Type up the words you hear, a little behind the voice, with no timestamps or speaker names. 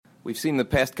We've seen in the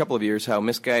past couple of years how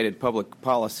misguided public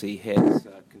policy has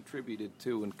contributed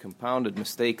to and compounded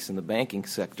mistakes in the banking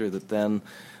sector that then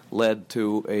led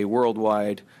to a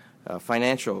worldwide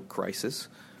financial crisis.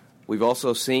 We've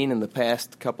also seen in the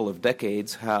past couple of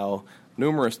decades how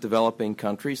numerous developing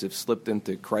countries have slipped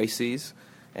into crises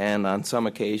and on some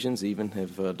occasions even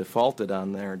have defaulted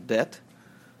on their debt.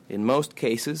 In most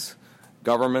cases,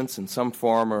 governments in some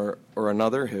form or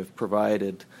another have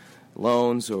provided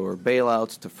loans or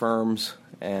bailouts to firms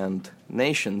and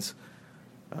nations.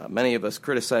 Many of us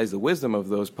criticize the wisdom of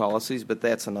those policies, but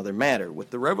that's another matter. With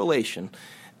the revelation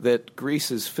that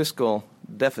Greece's fiscal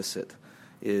deficit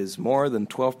is more than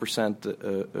 12%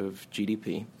 of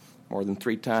GDP, more than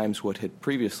 3 times what had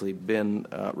previously been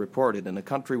reported in a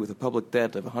country with a public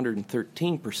debt of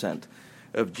 113%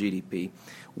 of GDP,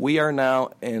 we are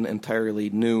now in entirely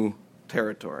new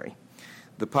territory.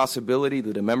 The possibility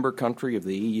that a member country of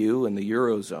the EU and the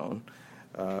Eurozone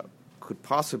could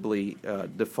possibly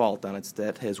default on its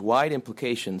debt has wide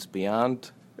implications beyond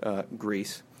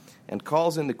Greece and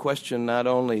calls into question not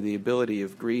only the ability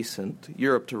of Greece and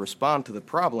Europe to respond to the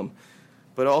problem,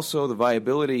 but also the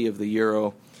viability of the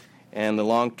euro and the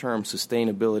long-term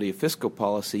sustainability of fiscal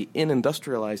policy in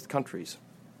industrialized countries.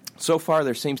 So far,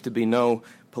 there seems to be no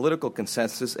political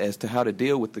consensus as to how to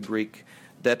deal with the Greek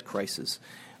debt crisis.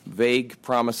 Vague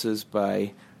promises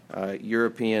by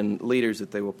European leaders that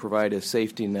they will provide a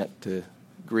safety net to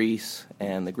Greece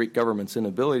and the Greek government's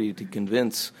inability to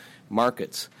convince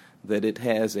markets that it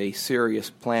has a serious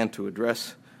plan to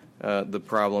address the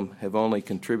problem have only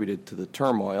contributed to the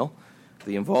turmoil.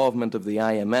 The involvement of the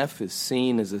IMF is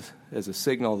seen as a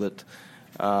signal that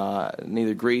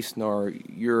neither Greece nor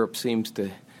Europe seems to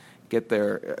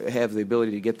have the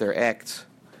ability to get their acts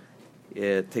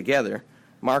together.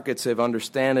 Markets have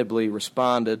understandably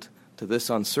responded to this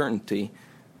uncertainty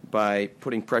by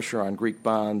putting pressure on Greek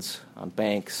bonds, on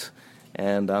banks,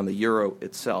 and on the euro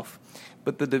itself.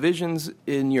 But the divisions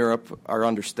in Europe are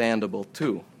understandable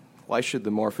too. Why should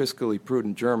the more fiscally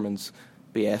prudent Germans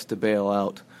be asked to bail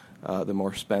out the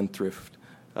more spendthrift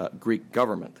Greek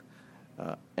government?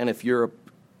 And if Europe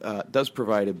does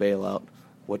provide a bailout,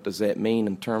 what does that mean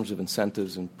in terms of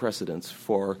incentives and precedents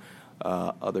for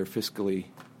other fiscally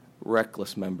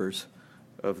reckless members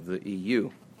of the EU?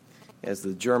 As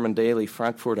the German daily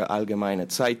Frankfurter Allgemeine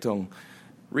Zeitung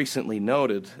recently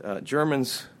noted,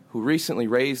 Germans who recently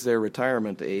raised their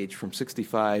retirement age from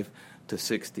 65 to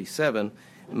 67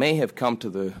 may have to come to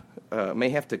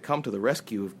the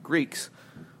rescue of Greeks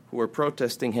who are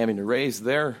protesting having to raise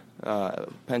their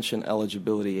pension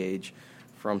eligibility age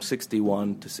from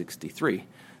 61 to 63.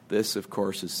 This, of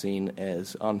course, is seen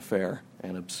as unfair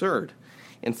and absurd.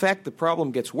 In fact, the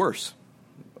problem gets worse.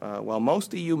 While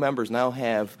most EU members now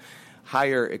have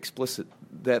higher explicit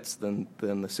debts than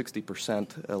the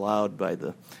 60% allowed by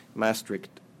the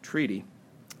Maastricht Treaty,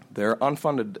 their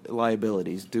unfunded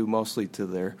liabilities, due mostly to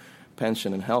their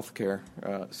pension and health care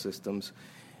systems,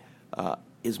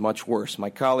 is much worse. My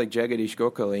colleague Jagadish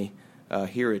Gokhale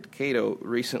here at Cato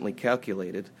recently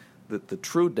calculated that the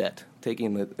true debt,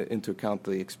 taking into account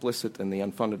the explicit and the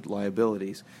unfunded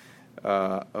liabilities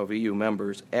of EU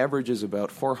members, averages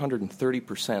about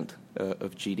 430%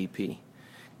 of GDP.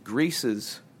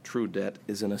 Greece's true debt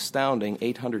is an astounding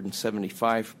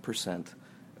 875%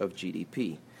 of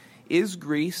GDP. Is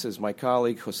Greece, as my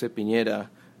colleague Jose Pineda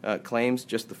claims,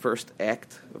 just the first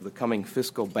act of the coming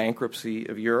fiscal bankruptcy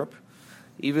of Europe?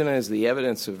 Even as the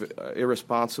evidence of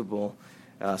irresponsible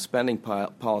spending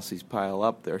policies pile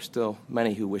up, there are still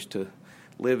many who wish to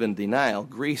live in denial.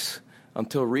 Greece,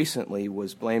 until recently,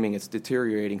 was blaming its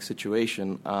deteriorating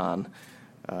situation on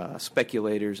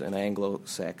speculators and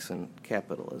Anglo-Saxon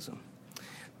capitalism.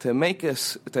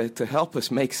 To help us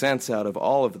make sense out of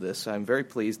all of this, I'm very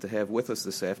pleased to have with us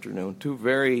this afternoon 2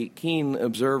 very keen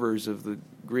observers of the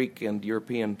Greek and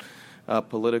European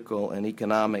political and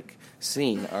economic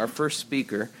scene. Our first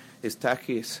speaker is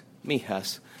Takis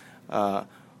Mihas,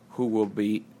 who will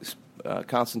be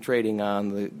concentrating on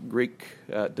the Greek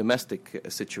domestic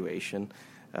situation.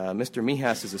 Mr.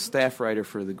 Mihas is a staff writer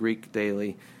for the Greek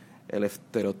daily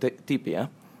Eleftherotypia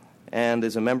and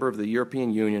is a member of the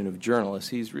European Union of Journalists.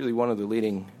 He's really one of the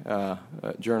leading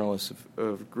journalists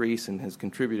of Greece and has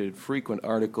contributed frequent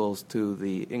articles to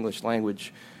the English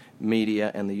language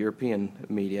media and the European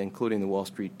media, including the Wall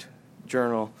Street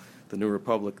Journal, the New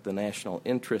Republic, the National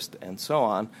Interest, and so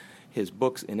on. His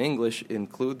books in English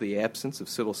include The Absence of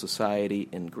Civil Society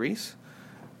in Greece,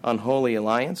 Unholy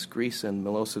Alliance, Greece and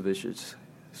Milosevic's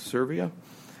Serbia,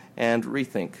 and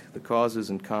Rethink, the Causes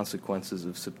and Consequences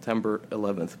of September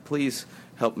 11th. Please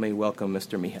help me welcome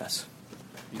Mr. Mihas.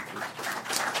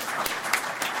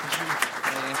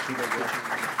 Thank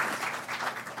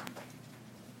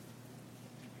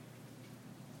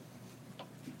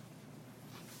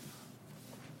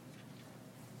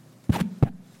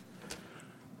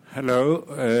Hello.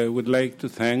 I would like to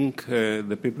thank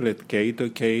the people at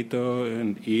Cato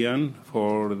and Ian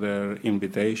for their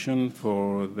invitation,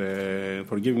 for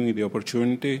giving me the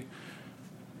opportunity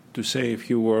to say a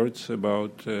few words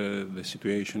about the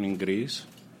situation in Greece.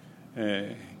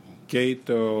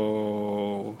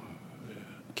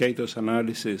 Cato's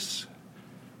analysis,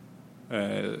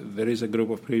 there is a group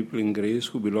of people in Greece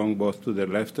who belong both to the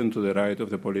left and to the right of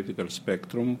the political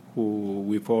spectrum, who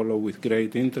we follow with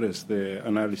great interest the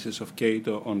analysis of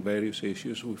Cato on various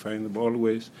issues. We find them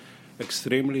always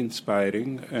extremely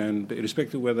inspiring, and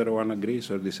irrespective of whether one agrees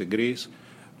or disagrees,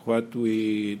 what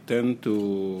we tend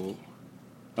to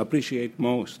appreciate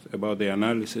most about the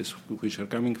analysis which are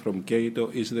coming from Cato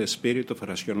is the spirit of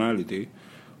rationality,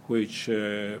 which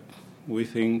we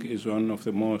think is one of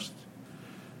the most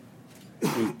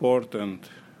important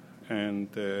and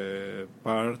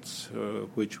parts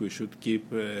which we should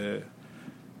keep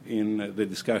in the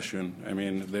discussion. I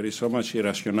mean, there is so much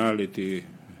irrationality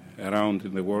around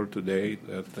in the world today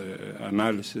that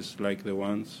analysis like the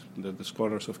ones that the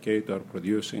scholars of Cato are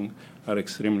producing are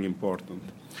extremely important.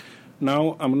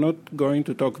 Now, I'm not going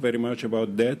to talk very much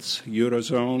about debts,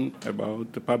 Eurozone,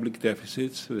 about the public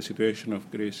deficits, the situation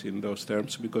of Greece in those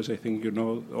terms, because I think you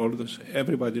know all this,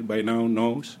 everybody by now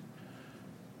knows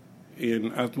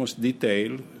in utmost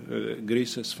detail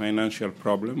Greece's financial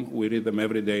problem. We read them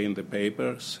every day in the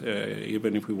papers.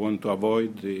 Even if we want to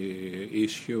avoid the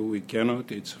issue, we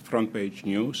cannot. It's front-page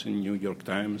news in New York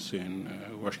Times, in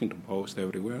Washington Post,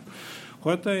 everywhere.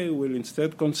 What I will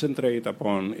instead concentrate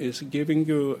upon is giving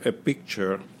you a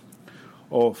picture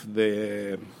of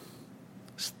the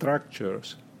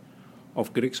structures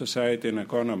of Greek society and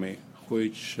economy,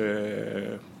 which,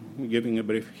 giving a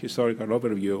brief historical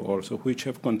overview also, which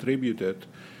have contributed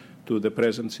to the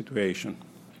present situation.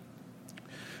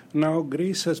 Now,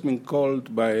 Greece has been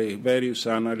called by various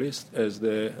analysts as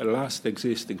the last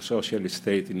existing socialist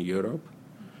state in Europe,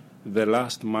 the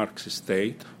last Marxist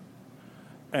state,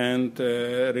 and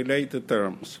related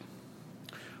terms.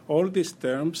 All these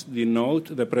terms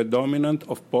denote the predominance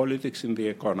of politics in the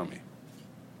economy.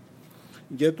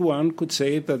 Yet one could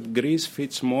say that Greece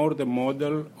fits more the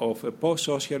model of a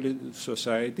post-socialist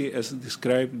society as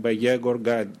described by Yegor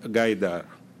Gaidar.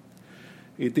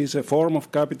 It is a form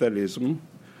of capitalism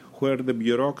where the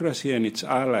bureaucracy and its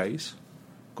allies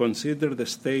consider the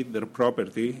state their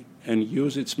property and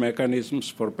use its mechanisms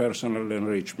for personal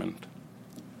enrichment.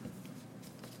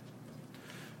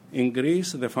 In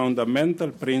Greece, the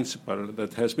fundamental principle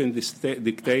that has been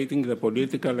dictating the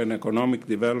political and economic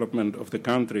development of the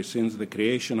country since the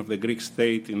creation of the Greek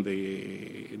state in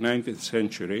the 19th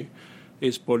century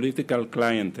is political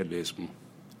clientelism.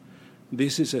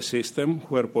 This is a system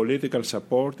where political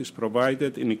support is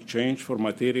provided in exchange for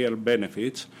material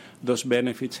benefits. Those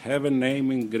benefits have a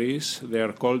name in Greece. They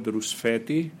are called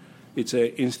rousfeti. It's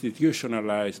an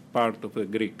institutionalized part of the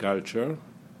Greek culture.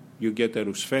 You get a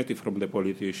rousfeti from the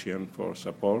politician for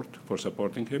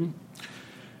supporting him.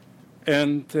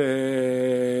 And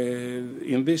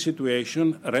in this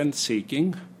situation,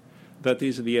 rent-seeking, that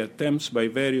is the attempts by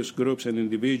various groups and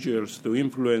individuals to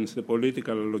influence the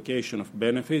political allocation of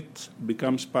benefits,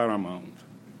 becomes paramount.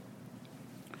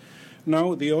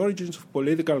 Now, the origins of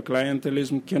political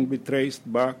clientelism can be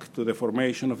traced back to the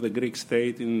formation of the Greek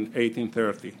state in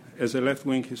 1830. As a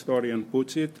left-wing historian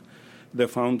puts it, the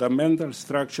fundamental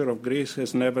structure of Greece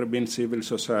has never been civil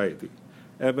society.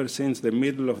 Ever since the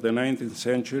middle of the 19th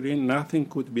century, nothing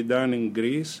could be done in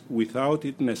Greece without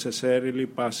it necessarily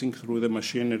passing through the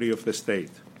machinery of the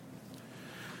state.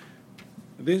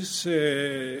 The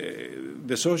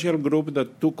social group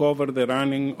that took over the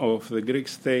running of the Greek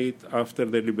state after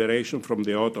the liberation from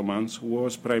the Ottomans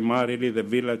was primarily the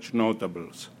village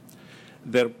notables.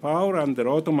 Their power under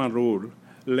Ottoman rule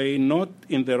lay not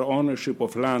in their ownership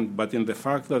of land, but in the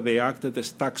fact that they acted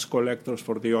as tax collectors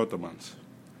for the Ottomans,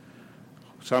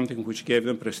 something which gave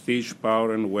them prestige,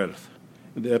 power, and wealth.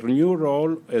 Their new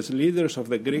role as leaders of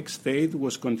the Greek state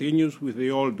was continuous with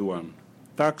the old one.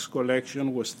 Tax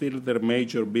collection was still their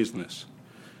major business.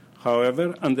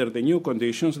 However, under the new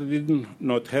conditions, they did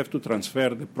not have to transfer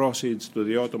the proceeds to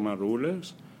the Ottoman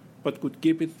rulers, but could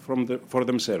keep it for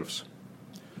themselves.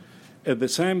 At the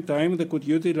same time, they could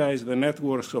utilize the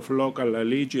networks of local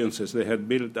allegiances they had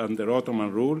built under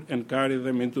Ottoman rule and carry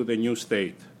them into the new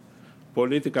state.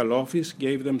 Political office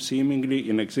gave them seemingly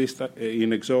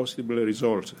inexhaustible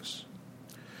resources.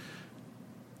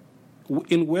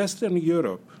 In Western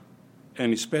Europe,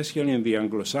 and especially in the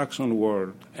Anglo-Saxon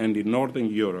world and in Northern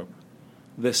Europe,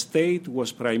 the state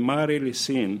was primarily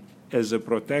seen as a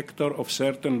protector of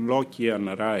certain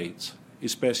Lockean rights,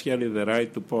 especially the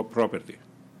right to property.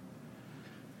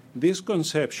 This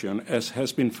conception, as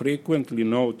has been frequently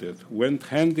noted, went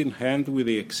hand in hand with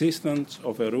the existence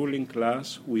of a ruling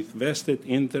class with vested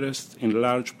interests in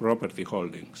large property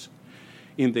holdings.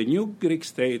 In the new Greek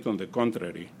state, on the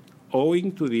contrary,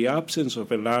 owing to the absence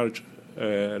of a large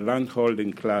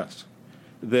landholding class,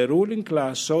 the ruling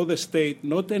class saw the state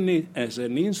not only as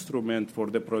an instrument for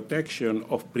the protection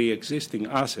of pre-existing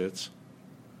assets,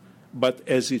 but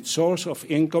as its source of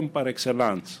income par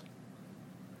excellence.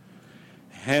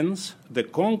 Hence, the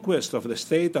conquest of the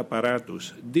state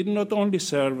apparatus did not only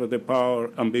serve the power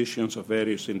ambitions of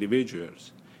various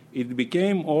individuals, it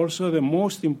became also the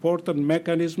most important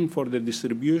mechanism for the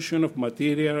distribution of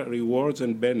material rewards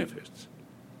and benefits.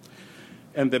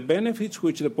 And the benefits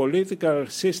which the political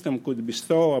system could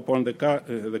bestow upon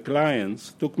the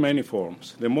clients took many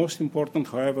forms. The most important,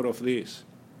 however, of these,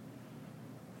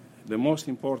 the most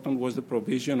important was the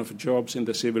provision of jobs in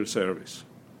the civil service.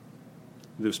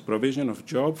 This provision of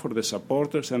job for the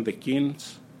supporters and the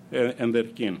kins and their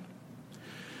kin.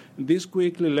 This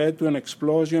quickly led to an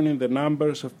explosion in the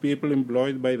numbers of people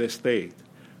employed by the state.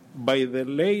 By the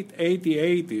late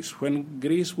 1880s, when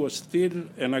Greece was still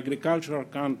an agricultural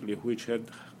country which had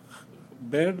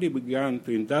barely begun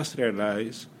to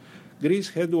industrialize, Greece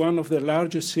had one of the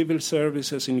largest civil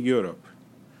services in Europe.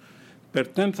 Per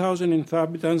 10,000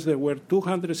 inhabitants, there were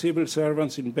 200 civil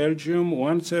servants in Belgium,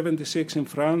 176 in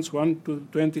France,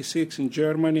 126 in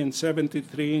Germany, and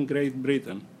 73 in Great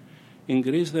Britain. In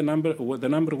Greece, the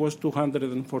number was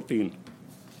 214.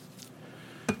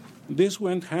 This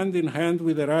went hand in hand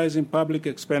with the rise in public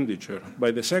expenditure.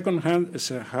 By the second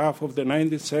half of the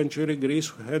 19th century,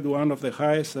 Greece had one of the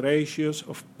highest ratios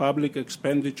of public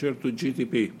expenditure to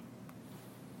GDP.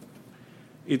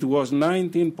 It was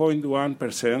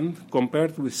 19.1%,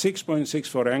 compared with 6.6%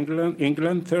 for England,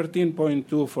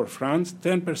 13.2% for France,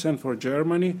 10% for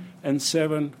Germany, and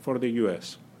 7% for the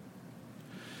US.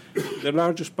 The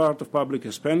largest part of public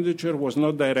expenditure was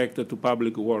not directed to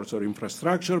public works or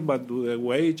infrastructure, but to the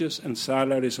wages and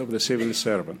salaries of the civil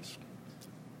servants.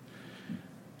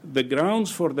 The grounds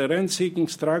for the rent-seeking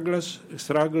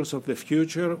struggles of the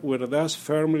future were thus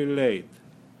firmly laid.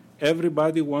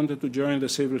 Everybody wanted to join the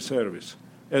civil service.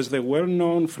 As the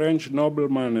well-known French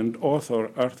nobleman and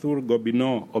author Arthur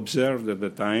Gobineau observed at the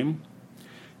time,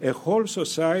 a whole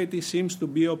society seems to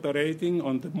be operating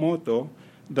on the motto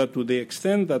that to the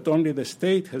extent that only the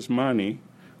state has money,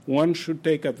 one should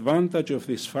take advantage of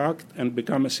this fact and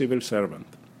become a civil servant.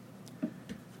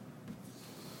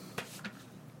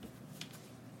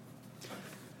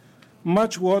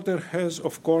 Much water has,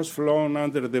 of course, flown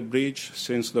under the bridge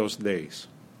since those days.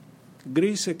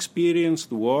 Greece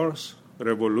experienced wars,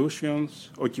 revolutions,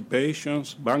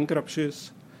 occupations,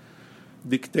 bankruptcies,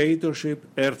 dictatorship,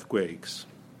 earthquakes.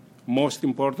 Most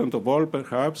important of all,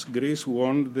 perhaps, Greece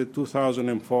won the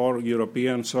 2004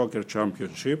 European Soccer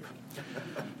Championship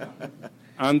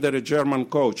under a German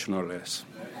coach, no less.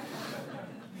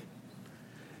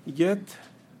 Yet,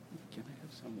 can I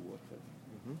have some water?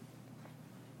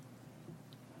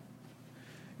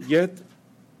 Mm-hmm. Yet,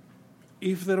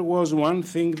 if there was one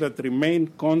thing that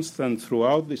remained constant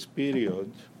throughout this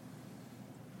period,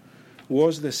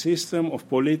 was the system of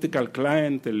political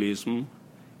clientelism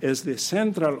as the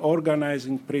central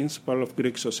organizing principle of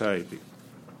Greek society.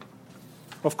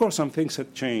 Of course, some things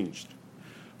had changed.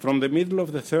 From the middle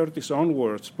of the 30s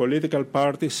onwards, political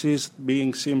parties ceased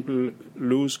being simple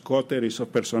loose coteries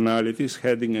of personalities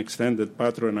heading extended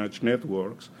patronage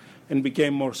networks and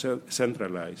became more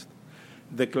centralized.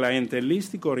 The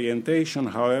clientelistic orientation,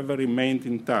 however, remained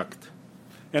intact.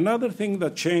 Another thing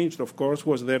that changed, of course,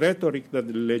 was the rhetoric that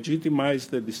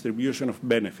legitimized the distribution of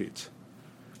benefits.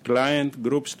 Client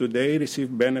groups today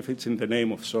receive benefits in the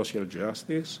name of social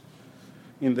justice,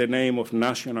 in the name of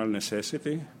national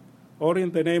necessity, or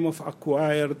in the name of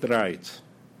acquired rights.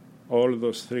 All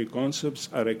those three concepts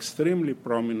are extremely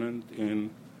prominent in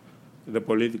the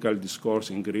political discourse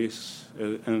in Greece,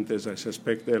 and as I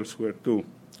suspect elsewhere too.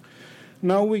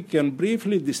 Now we can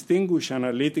briefly distinguish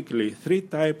analytically three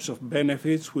types of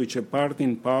benefits which a party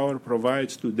in power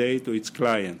provides today to its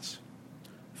clients.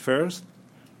 First,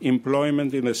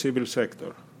 employment in the civil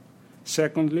sector.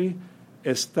 Secondly,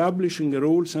 establishing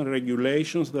rules and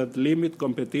regulations that limit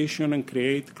competition and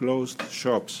create closed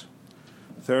shops.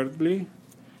 Thirdly,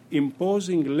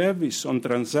 imposing levies on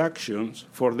transactions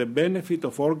for the benefit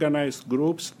of organized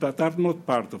groups that are not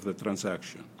part of the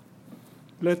transaction.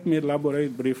 Let me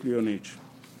elaborate briefly on each.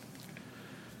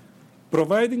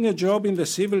 Providing a job in the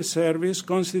civil service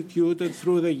continued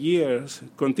through the years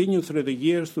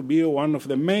to be one of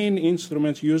the main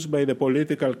instruments used by the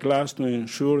political class to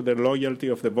ensure the loyalty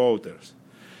of the voters.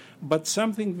 But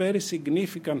something very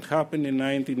significant happened in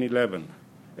 1911.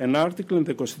 An article in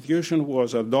the Constitution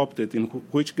was adopted in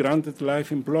which granted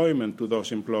life employment to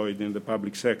those employed in the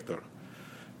public sector.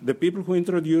 The people who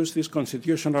introduced this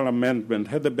constitutional amendment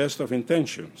had the best of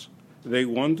intentions. They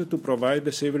wanted to provide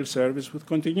the civil service with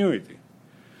continuity.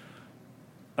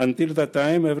 Until that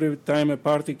time, every time a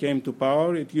party came to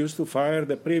power, it used to fire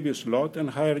the previous lot and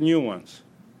hire new ones.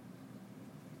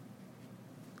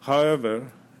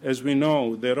 However, as we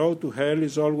know, the road to hell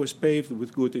is always paved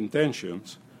with good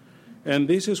intentions, and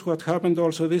this is what happened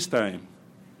also this time.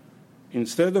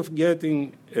 Instead of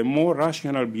getting a more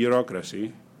rational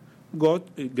bureaucracy,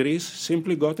 Greece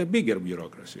simply got a bigger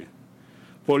bureaucracy.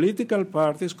 Political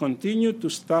parties continued to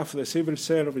staff the civil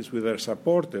service with their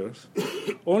supporters,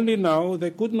 only now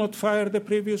they could not fire the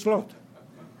previous lot,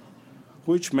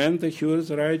 which meant a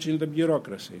huge rise in the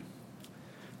bureaucracy.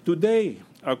 Today,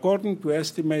 according to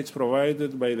estimates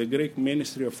provided by the Greek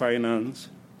Ministry of Finance,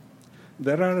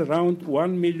 there are around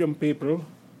 1 million people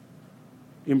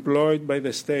employed by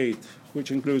the state, which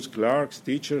includes clerks,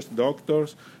 teachers,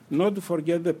 doctors, not to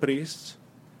forget the priests,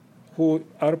 who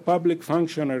are public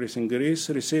functionaries in Greece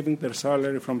receiving their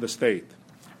salary from the state.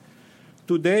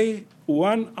 Today,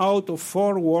 1 out of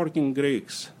 4 working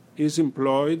Greeks is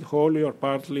employed wholly or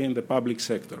partly in the public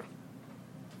sector,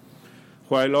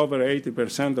 while over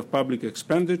 80% of public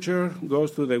expenditure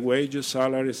goes to the wages,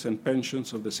 salaries, and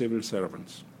pensions of the civil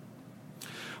servants.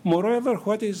 Moreover,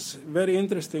 what is very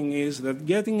interesting is that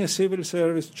getting a civil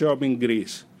service job in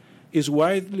Greece is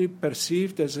widely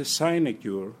perceived as a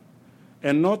sinecure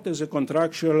and not as a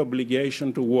contractual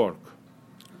obligation to work.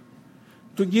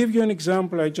 To give you an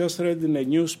example, I just read in a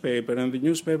newspaper, and the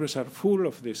newspapers are full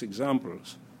of these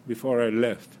examples before I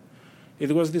left.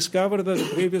 It was discovered that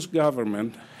the previous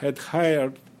government had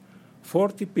hired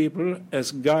 40 people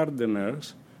as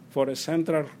gardeners for a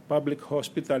central public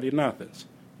hospital in Athens.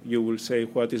 You will say,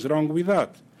 what is wrong with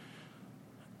that?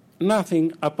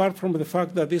 Nothing, apart from the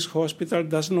fact that this hospital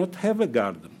does not have a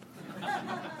garden.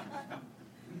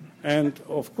 And,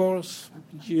 of course,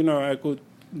 I could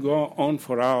go on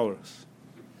for hours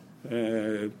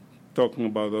talking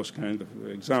about those kind of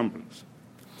examples.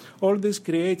 All this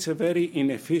creates a very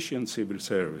inefficient civil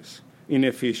service.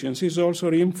 Inefficiency is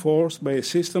also reinforced by a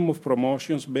system of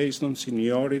promotions based on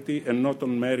seniority and not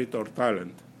on merit or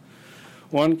talent.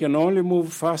 One can only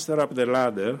move faster up the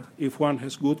ladder if one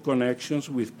has good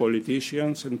connections with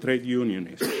politicians and trade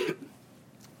unionists.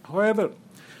 However,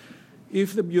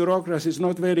 if the bureaucracy is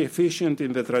not very efficient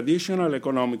in the traditional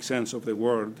economic sense of the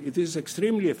word, it is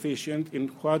extremely efficient in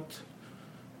what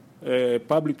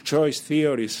public choice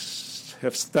theorists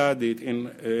have studied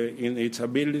in its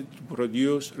ability to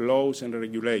produce laws and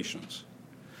regulations.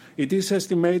 It is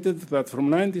estimated that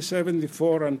from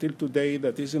 1974 until today,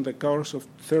 that is in the course of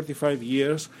 35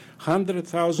 years,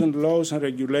 100,000 laws and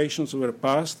regulations were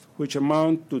passed, which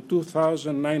amount to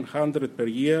 2,900 per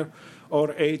year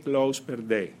or 8 laws per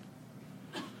day.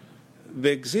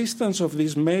 The existence of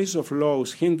this maze of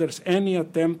laws hinders any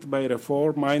attempt by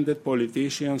reform-minded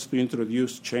politicians to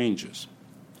introduce changes.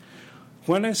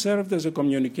 When I served as a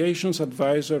communications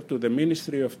advisor to the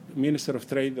Minister of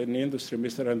Trade and Industry,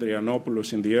 Mr.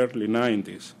 Andrianopoulos, in the early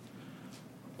 90s,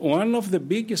 one of the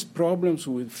biggest problems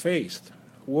we faced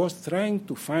was trying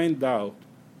to find out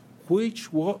which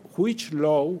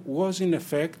law was in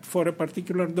effect for a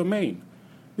particular domain.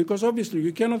 Because obviously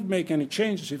you cannot make any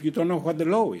changes if you don't know what the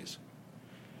law is.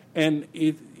 And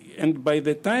by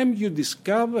the time you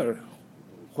discover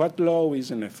what law is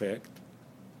in effect,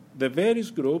 the various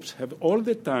groups have all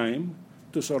the time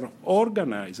to sort of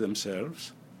organize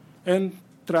themselves and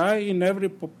try in every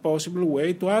possible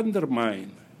way to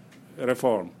undermine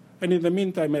reform. And in the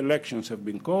meantime, elections have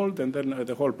been called, and then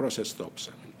the whole process stops.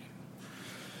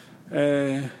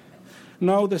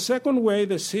 Now, the second way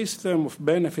the system of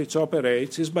benefits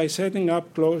operates is by setting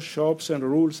up closed shops and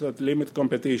rules that limit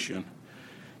competition.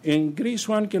 In Greece,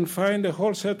 one can find a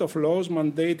whole set of laws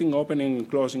mandating opening and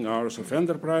closing hours of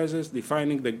enterprises,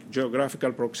 defining the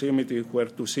geographical proximity where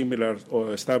two similar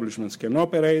establishments can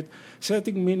operate,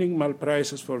 setting minimal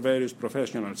prices for various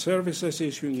professional services,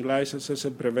 issuing licenses,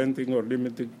 and preventing or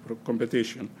limiting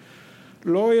competition.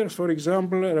 Lawyers, for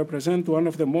example, represent one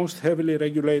of the most heavily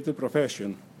regulated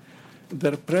professions.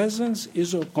 Their presence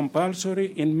is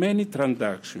compulsory in many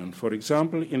transactions, for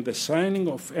example, in the signing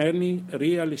of any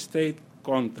real estate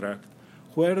contract,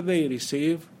 where they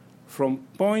receive from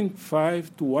 0.5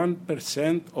 to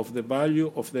 1% of the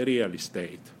value of the real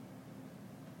estate.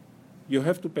 You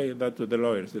have to pay that to the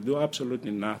lawyers. They do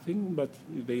absolutely nothing, but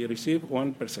they receive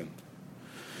 1%.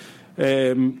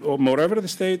 Moreover, the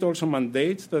state also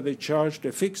mandates that they charge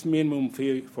a fixed minimum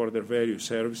fee for their various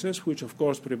services, which of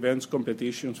course prevents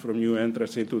competition from new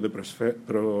entrants into the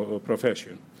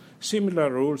profession. Similar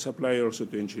rules apply also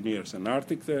to engineers and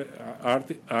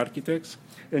architects.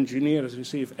 Engineers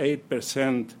receive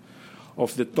 8%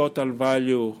 of the total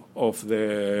value of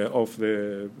the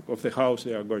house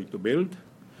they are going to build.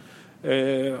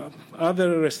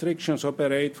 Other restrictions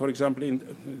operate, for example,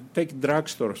 take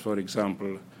drugstores, for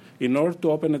example. In order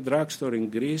to open a drugstore in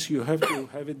Greece, you have to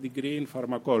have a degree in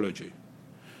pharmacology.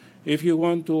 If you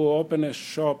want to open a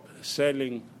shop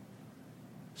selling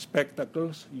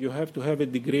spectacles, you have to have a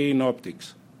degree in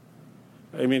optics.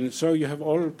 I mean, so you have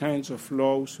all kinds of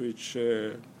laws which...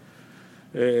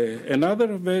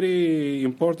 another very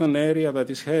important area that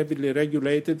is heavily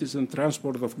regulated is the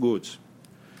transport of goods.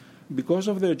 Because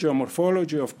of the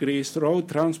geomorphology of Greece, road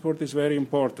transport is very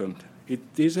important. It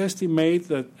is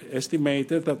estimated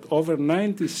that over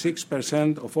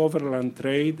 96% of overland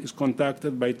trade is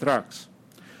conducted by trucks.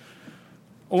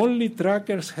 Only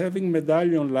truckers having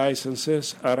medallion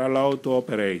licenses are allowed to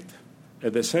operate.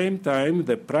 At the same time,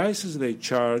 the prices they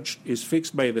charge is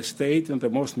fixed by the state in the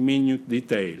most minute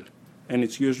detail, and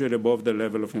it's usually above the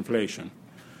level of inflation.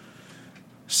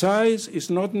 Size is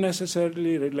not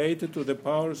necessarily related to the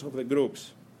powers of the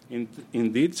groups.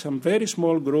 Indeed, some very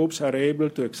small groups are able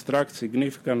to extract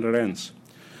significant rents.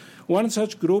 One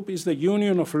such group is the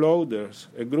Union of Loaders,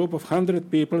 a group of 100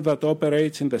 people that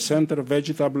operates in the center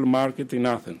vegetable market in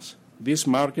Athens. These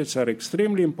markets are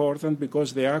extremely important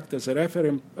because they act as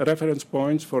reference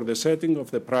points for the setting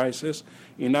of the prices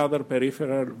in other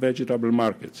peripheral vegetable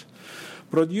markets.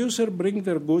 Producers bring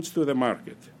their goods to the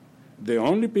market. The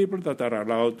only people that are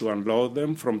allowed to unload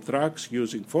them from trucks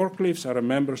using forklifts are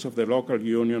members of the local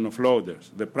union of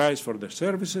loaders. The price for their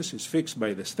services is fixed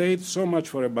by the state, so much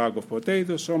for a bag of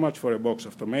potatoes, so much for a box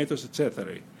of tomatoes,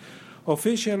 etc.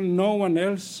 Officially, no one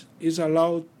else is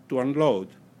allowed to unload.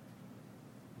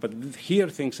 But here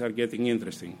things are getting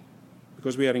interesting,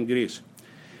 because we are in Greece.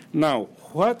 Now,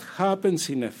 what happens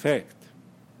in effect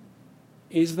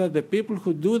is that the people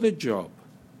who do the job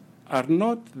are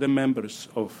not the members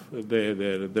of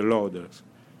the loaders,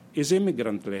 is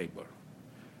immigrant labor.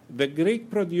 The Greek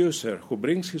producer who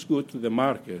brings his good to the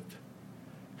market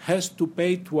has to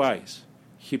pay twice.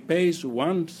 He pays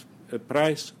one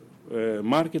price,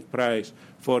 market price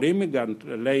for immigrant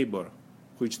labor,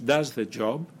 which does the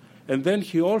job, and then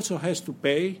he also has to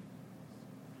pay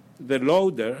the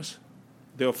loaders,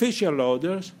 the official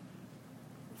loaders,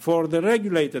 for the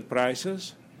regulated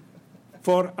prices,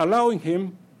 for allowing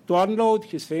him to unload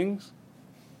his things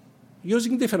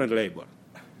using different labor.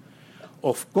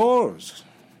 Of course,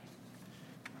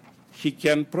 he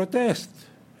can protest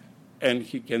and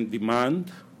he can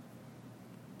demand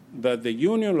that the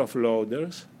union of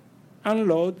loaders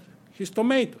unload his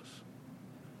tomatoes.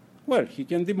 Well, he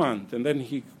can demand, and then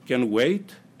he can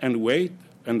wait and wait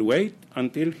and wait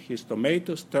until his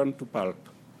tomatoes turn to pulp.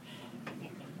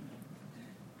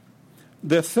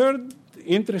 The third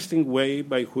interesting way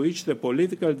by which the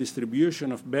political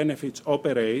distribution of benefits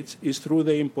operates is through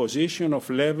the imposition of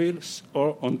levies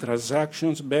or on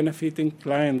transactions benefiting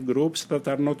client groups that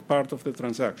are not part of the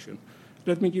transaction.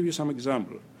 Let me give you some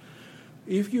example.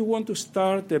 If you want to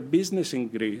start a business in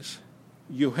Greece,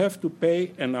 you have to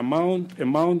pay an amount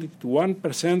amounting to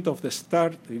 1% of the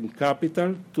starting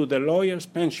capital to the lawyer's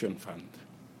pension fund.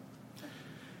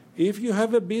 If you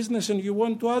have a business and you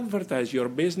want to advertise your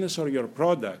business or your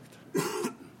product,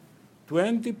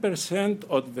 20%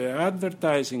 of the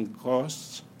advertising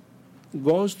costs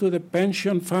goes to the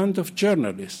pension fund of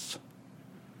journalists.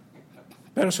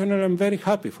 Personally, I'm very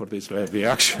happy for this levy,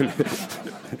 actually.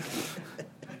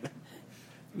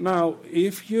 Now,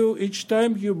 if each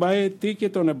time you buy a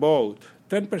ticket on a boat,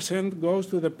 10% goes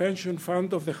to the pension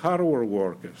fund of the harbor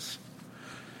workers.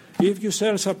 If you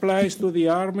sell supplies to the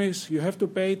armies, you have to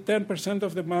pay 10%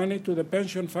 of the money to the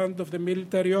pension fund of the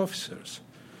military officers.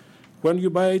 When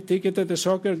you buy a ticket at a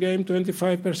soccer game,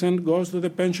 25% goes to the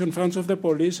pension funds of the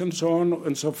police, and so on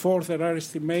and so forth. There are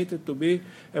estimated to be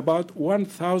about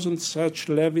 1,000 such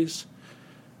levies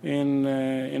in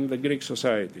the Greek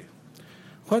society.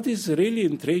 What is really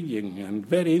intriguing and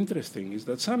very interesting is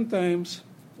that sometimes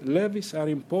levies are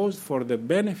imposed for the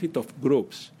benefit of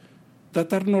groups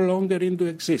that are no longer into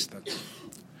existence.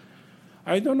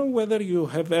 I don't know whether you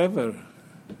have ever...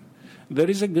 There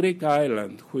is a Greek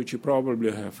island which you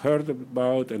probably have heard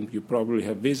about and you probably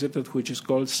have visited, which is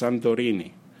called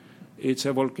Santorini. It's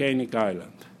a volcanic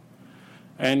island.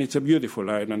 And it's a beautiful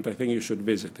island. I think you should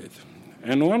visit it.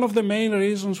 And one of the main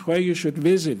reasons why you should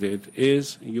visit it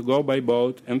is you go by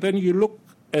boat and then you look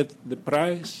at the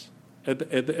price,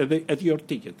 at your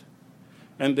ticket.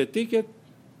 And the ticket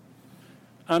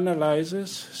analyzes,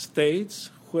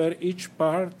 states where each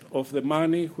part of the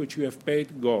money which you have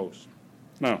paid goes.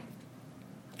 Now,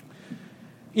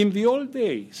 in the old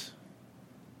days,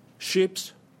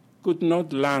 ships could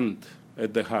not land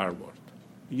at the harbor.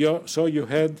 So you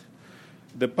had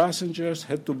the passengers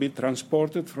had to be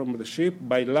transported from the ship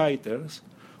by lighters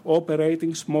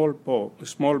operating small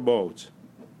boats.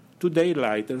 Today,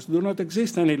 lighters do not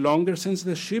exist any longer since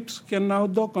the ships can now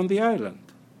dock on the island.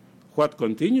 What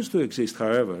continues to exist,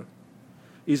 however,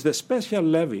 is the special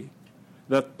levy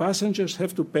that passengers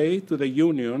have to pay to the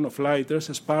union of lighters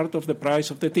as part of the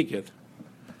price of the ticket.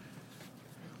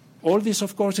 All this,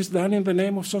 of course, is done in the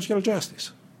name of social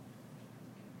justice,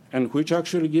 and which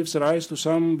actually gives rise to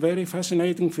some very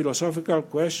fascinating philosophical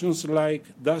questions like,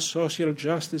 does social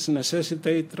justice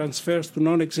necessitate transfers to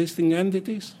non-existing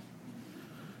entities?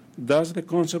 Does the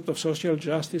concept of social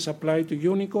justice apply to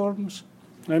unicorns?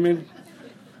 I mean,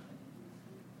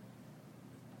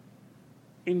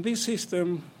 in this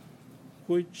system,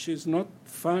 which is not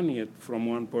funny from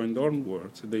one point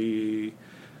onwards, the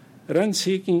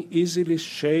rent-seeking easily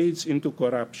shades into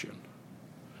corruption.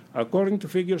 According to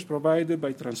figures provided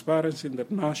by Transparency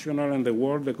International and the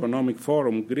World Economic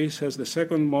Forum, Greece has the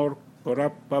second more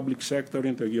corrupt public sector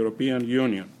in the European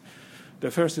Union.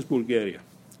 The first is Bulgaria.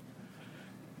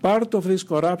 Part of this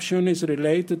corruption is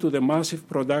related to the massive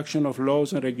production of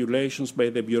laws and regulations by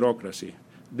the bureaucracy.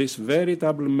 This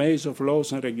veritable maze of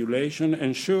laws and regulation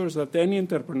ensures that any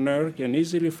entrepreneur can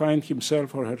easily find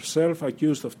himself or herself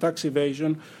accused of tax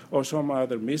evasion or some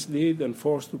other misdeed and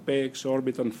forced to pay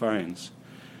exorbitant fines.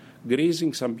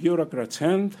 Greasing some bureaucrat's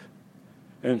hand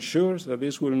ensures that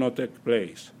this will not take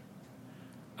place.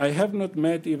 I have not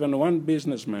met even one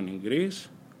businessman in Greece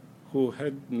who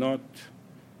had not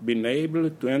been able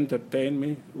to entertain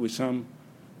me with some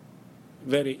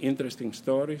very interesting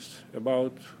stories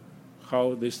about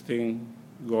how this thing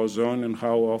goes on and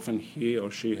how often he or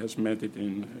she has met it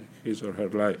in his or her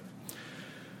life.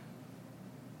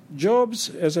 Jobs,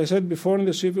 as I said before, in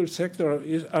the civil sector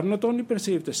are not only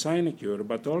perceived as sinecure,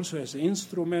 but also as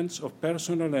instruments of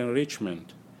personal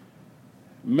enrichment.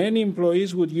 Many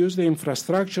employees would use the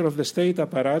infrastructure of the state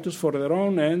apparatus for their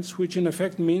own ends, which in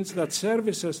effect means that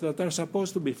services that are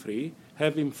supposed to be free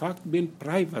have in fact been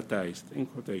privatized, in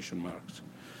quotation marks.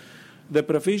 The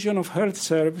provision of health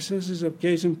services is a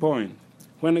case in point.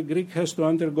 When a Greek has to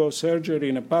undergo surgery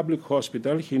in a public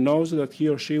hospital, he knows that he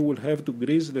or she will have to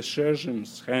grease the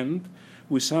surgeon's hand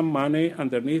with some money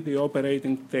underneath the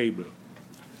operating table.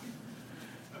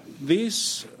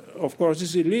 This, of course,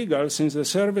 is illegal since the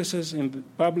services in the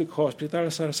public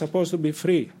hospitals are supposed to be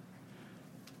free.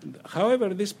 However,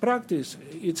 this practice,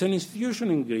 it's an institution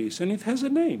in Greece, and it has a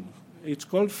name. It's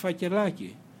called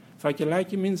fakelaki.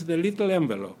 Fakelaki means the little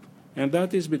envelope. And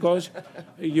that is because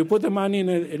you put the money in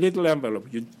a little envelope.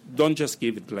 You don't just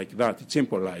give it like that. It's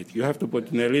impolite. You have to put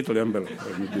it in a little envelope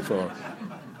before.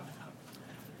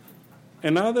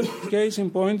 Another case in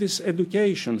point is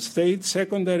education. State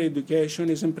secondary education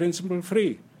is in principle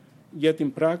free. Yet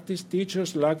in practice,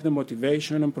 teachers lack the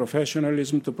motivation and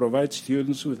professionalism to provide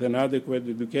students with an adequate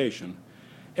education.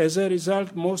 As a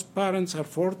result, most parents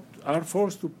are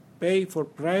forced to pay for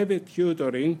private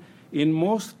tutoring, in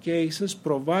most cases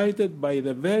provided by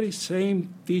the very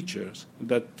same teachers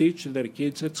that teach their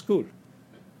kids at school.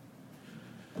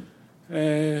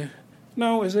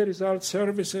 Now, as a result,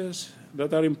 services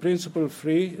that are in principle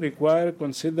free require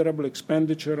considerable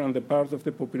expenditure on the part of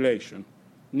the population.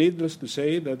 Needless to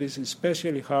say that this is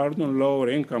especially hard on lower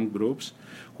income groups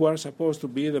who are supposed to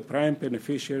be the prime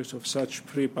beneficiaries of such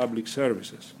free public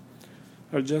services.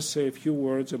 I'll just say a few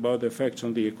words about the effects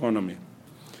on the economy.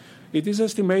 It is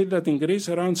estimated that in Greece,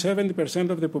 around 70%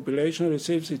 of the population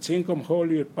receives its income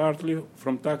wholly or partly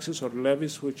from taxes or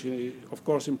levies, which, of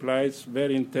course, implies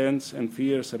very intense and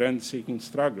fierce rent-seeking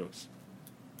struggles.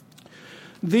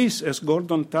 This, as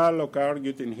Gordon Tullock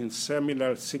argued in his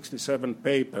seminal 1967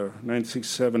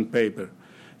 paper,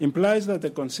 implies that a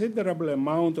considerable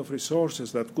amount of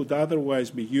resources that could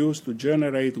otherwise be used to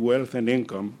generate wealth and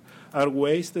income are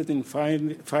wasted in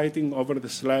fighting over the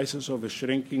slices of a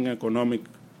shrinking economic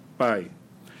pie.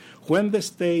 When the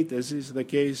state, as is the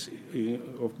case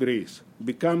of Greece,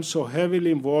 becomes so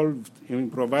heavily involved in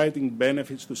providing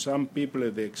benefits to some people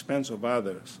at the expense of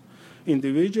others,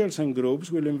 individuals and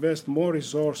groups will invest more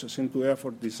resources into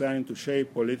efforts designed to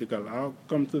shape political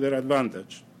outcomes to their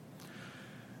advantage.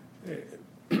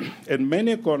 And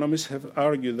many economists have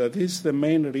argued that this is the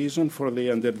main reason for the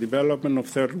underdevelopment of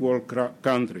third world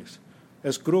countries.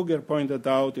 As Kruger pointed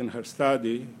out in her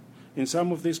study, in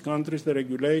some of these countries, the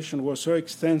regulation was so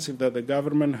extensive that the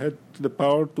government had the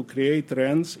power to create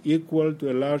rents equal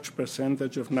to a large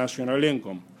percentage of national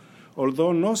income.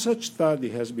 Although no such study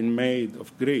has been made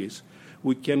of Greece,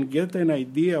 we can get an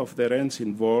idea of the rents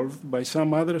involved by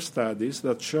some other studies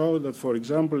that show that, for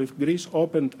example, if Greece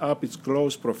opened up its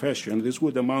closed profession, this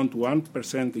would amount to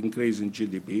 1% increase in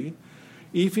GDP.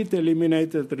 If it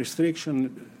eliminated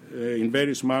restriction in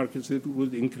various markets, it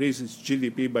would increase its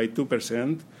GDP by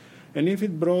 2%. And if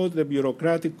it brought the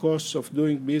bureaucratic costs of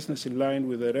doing business in line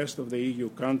with the rest of the EU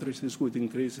countries, this would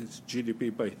increase its GDP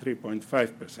by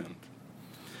 3.5%.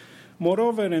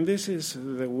 Moreover, and this is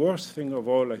the worst thing of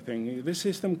all, I think, this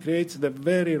system creates the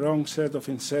very wrong set of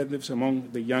incentives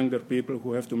among the younger people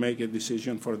who have to make a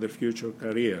decision for their future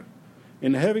career.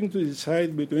 In having to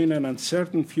decide between an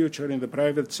uncertain future in the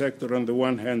private sector on the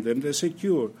one hand and a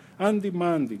secure,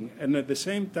 undemanding, and at the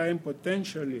same time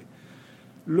potentially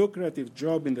lucrative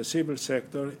job in the civil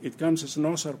sector, it comes as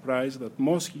no surprise that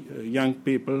most young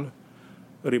people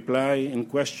reply in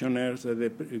questionnaires that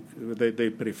they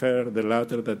prefer the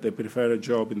latter, that they prefer a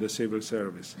job in the civil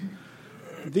service.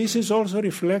 This is also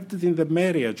reflected in the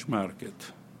marriage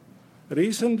market.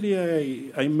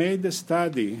 Recently, I made a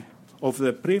study of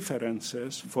the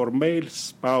preferences for male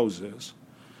spouses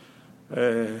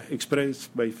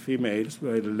expressed by females,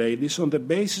 by ladies, on the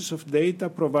basis of data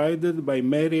provided by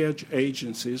marriage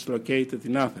agencies located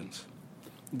in Athens.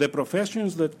 The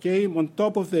professions that came on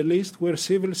top of the list were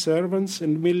civil servants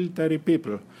and military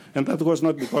people, and that was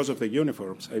not because of the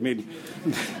uniforms. I mean,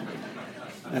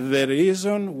 the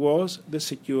reason was the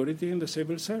security in the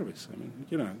civil service. I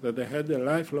mean, that they had a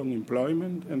lifelong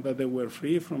employment and that they were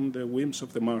free from the whims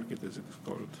of the market, as it is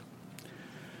called.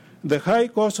 The high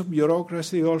cost of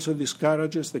bureaucracy also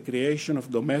discourages the creation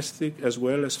of domestic as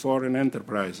well as foreign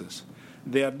enterprises.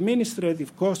 The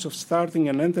administrative costs of starting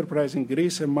an enterprise in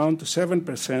Greece amount to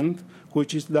 7%,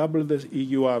 which is double the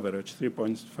EU average,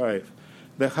 3.5%.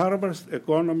 The Harvard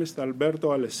economist Alberto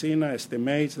Alesina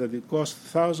estimates that it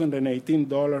costs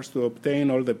 $1,018 to obtain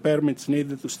all the permits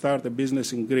needed to start a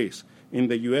business in Greece. In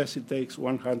the US, it takes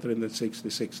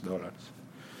 $166.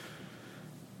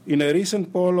 In a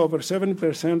recent poll, over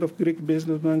 70% of Greek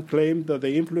businessmen claimed that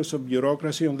the influence of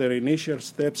bureaucracy on their initial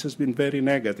steps has been very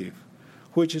negative,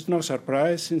 which is no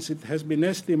surprise since it has been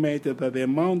estimated that the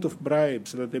amount of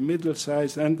bribes that a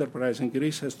middle-sized enterprise in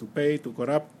Greece has to pay to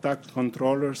corrupt tax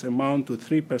controllers amount to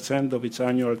 3% of its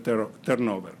annual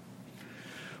turnover.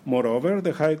 Moreover,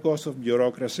 the high cost of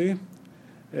bureaucracy,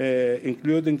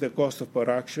 including the cost of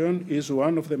production, is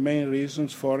one of the main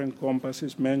reasons foreign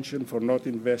companies mention for not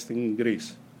investing in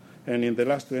Greece. And in the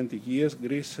last 20 years,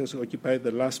 Greece has occupied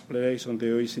the last place on the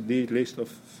OECD list of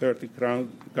 30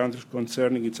 countries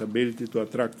concerning its ability to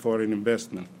attract foreign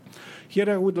investment. Here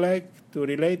I would like to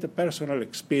relate a personal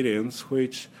experience,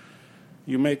 which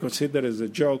you may consider as a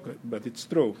joke, but it's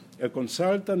true. A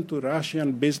consultant to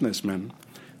Russian businessmen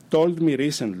told me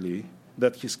recently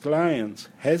that his clients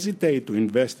hesitate to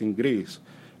invest in Greece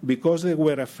because they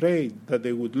were afraid that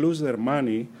they would lose their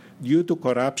money due to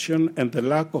corruption and the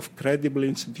lack of credible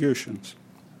institutions.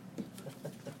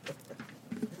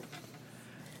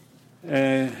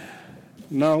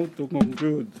 Now, to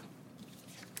conclude.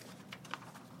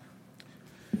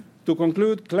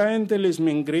 Clientelism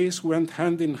in Greece went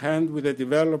hand in hand with the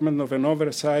development of an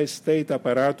oversized state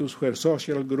apparatus where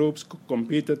social groups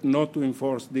competed not to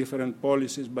enforce different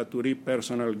policies but to reap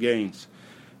personal gains.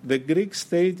 The Greek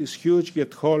state is huge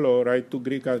yet hollow, write to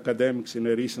Greek academics in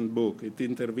a recent book. It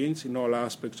intervenes in all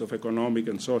aspects of economic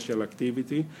and social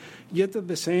activity, yet at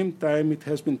the same time it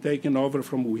has been taken over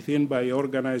from within by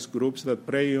organized groups that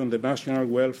prey on the national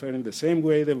welfare in the same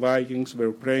way the Vikings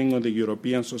were preying on the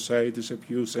European societies a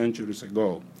few centuries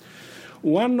ago.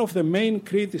 One of the main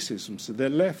criticisms the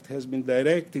left has been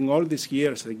directing all these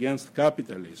years against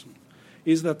capitalism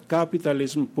is that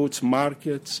capitalism puts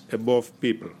markets above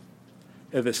people.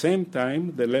 At the same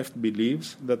time, the left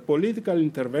believes that political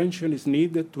intervention is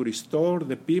needed to restore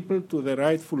the people to the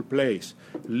rightful place,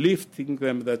 lifting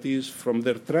them, that is, from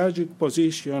their tragic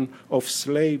position of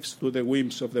slaves to the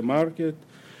whims of the market,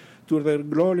 to their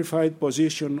glorified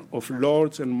position of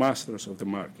lords and masters of the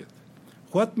market.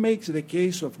 What makes the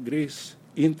case of Greece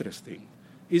interesting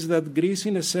is that Greece,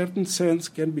 in a certain sense,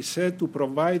 can be said to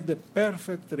provide the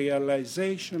perfect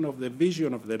realization of the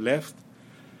vision of the left,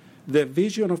 the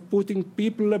vision of putting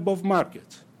people above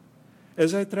markets.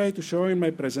 As I try to show in my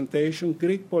presentation,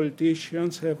 Greek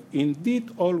politicians have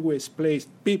indeed always placed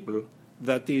people,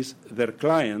 that is, their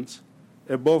clients,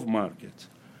 above markets,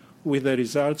 with the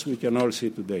results we can all see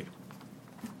today.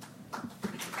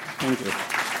 Thank you.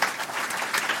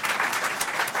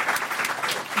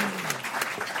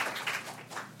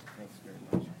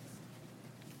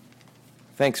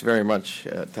 Thanks very much,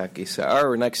 Takis.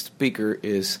 Our next speaker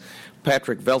is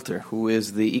Patrick Welter, who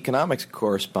is the economics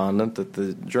correspondent at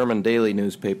the German daily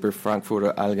newspaper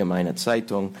Frankfurter Allgemeine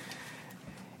Zeitung.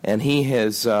 And he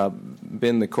has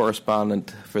been the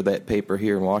correspondent for that paper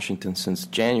here in Washington since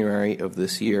January of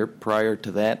this year. Prior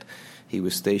to that, he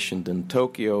was stationed in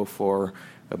Tokyo for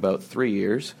about 3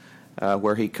 years,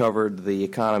 where he covered the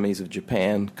economies of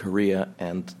Japan, Korea,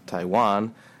 and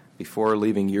Taiwan. Before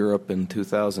leaving Europe in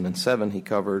 2007, he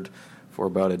covered for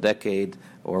about a decade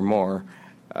or more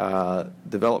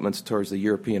developments towards the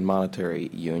European Monetary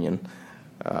Union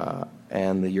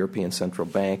and the European Central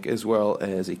Bank, as well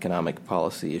as economic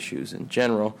policy issues in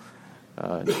general.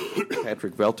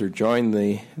 Patrick Welter joined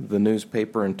the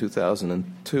newspaper in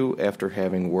 2002 after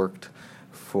having worked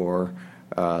for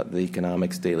the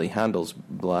Economics Daily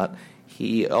Handelsblatt.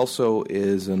 He also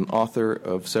is an author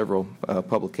of several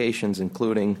publications,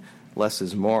 including Less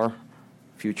is More,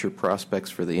 Future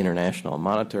Prospects for the International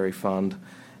Monetary Fund,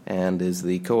 and is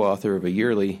the co-author of a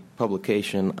yearly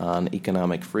publication on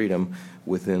economic freedom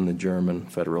within the German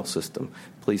federal system.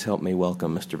 Please help me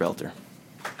welcome Mr. Welter.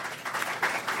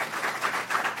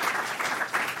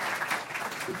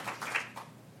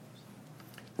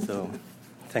 So,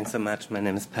 thanks so much. My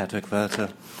name is Patrick Welter,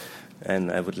 and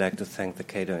I would like to thank the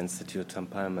Cato Institute, Tom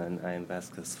Palmer, and Ian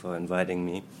Vasquez for inviting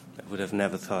me. I would have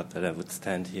never thought that I would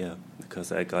stand here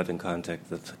because I got in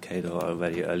contact with Cato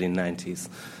already early 90s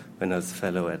when I was a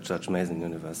fellow at George Mason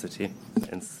University,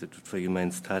 Institute for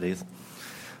Humane Studies.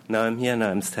 Now I'm here,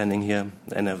 now I'm standing here,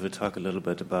 and I will talk a little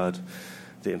bit about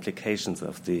the implications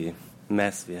of the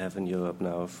mess we have in Europe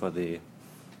now for the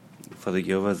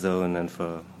Eurozone and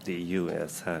for the EU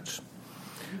as such. Do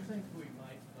you think we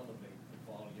might elevate the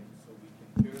volume so we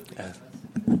can hear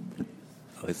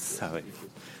the Oh, sorry.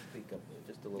 Speak up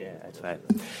just a little Yeah, bit. I tried.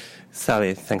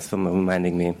 Sorry, thanks for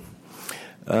reminding me.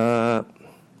 Mr.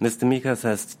 Mikas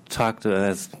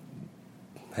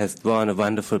has drawn a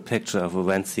wonderful picture of a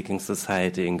rent-seeking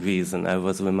society in Greece, and I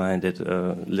was reminded,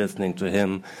 listening to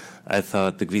him, I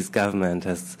thought the Greece government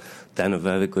has done a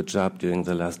very good job during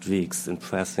the last weeks in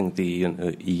pressing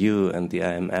the EU and the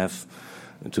IMF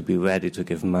to be ready to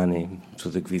give money to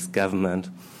the Greece government.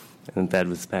 In that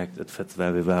respect, it fits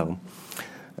very well.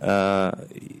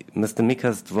 Mr.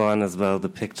 Mikas drawn as well the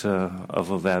picture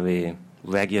of a very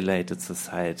regulated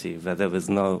society where there is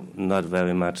not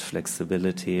very much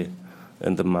flexibility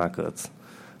in the markets.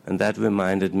 And that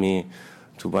reminded me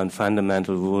to one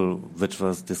fundamental rule which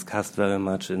was discussed very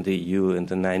much in the EU in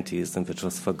the 90s and which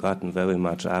was forgotten very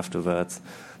much afterwards,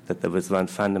 that there was one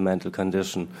fundamental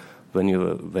condition when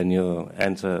you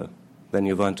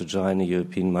want to join a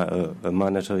European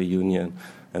monetary union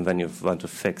and when you want to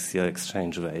fix your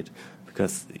exchange rate,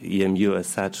 because EMU as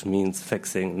such means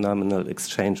fixing nominal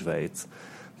exchange rates.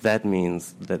 That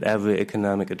means that every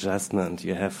economic adjustment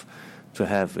you have to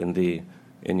have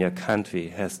in your country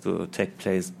has to take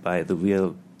place by the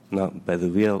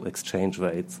real exchange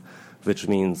rates, which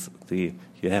means you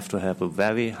have to have a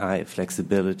very high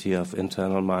flexibility of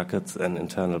internal markets and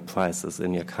internal prices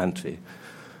in your country.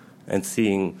 And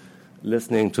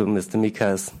listening to Mr.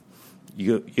 Mikas,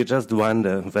 you just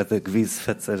wonder whether Greece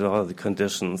fits at all the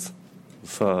conditions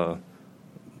for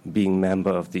being member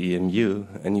of the EMU,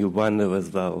 and you wonder as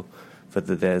well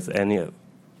whether there's any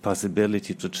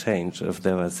possibility to change if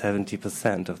there are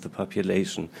 70% of the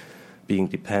population being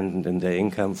dependent in their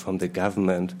income from the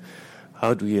government.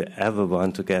 How do you ever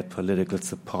want to get political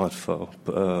support for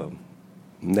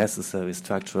necessary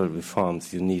structural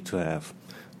reforms you need to have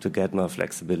to get more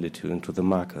flexibility into the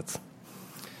markets?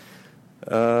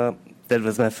 That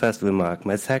was my first remark.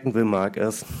 My second remark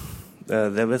is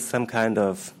there is some kind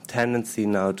of tendency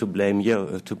now to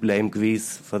blame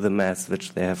Greece for the mess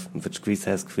which Greece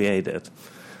has created.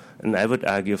 And I would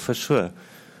argue for sure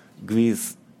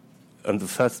Greece, on the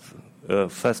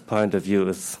first point of view,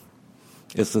 is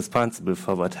responsible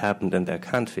for what happened in their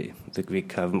country. The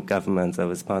Greek governments are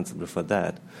responsible for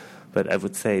that. But I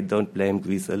would say don't blame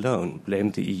Greece alone.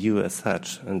 Blame the EU as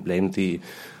such, and blame the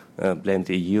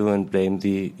EU and blame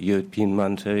the European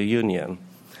Monetary Union.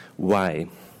 Why?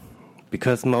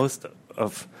 Because most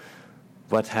of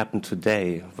what happened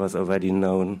today was already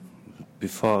known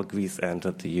before Greece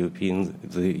entered the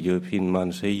European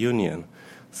Monetary Union.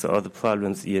 So all the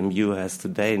problems EMU has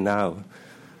today now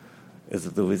is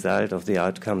the result of the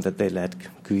outcome that they let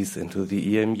Greece into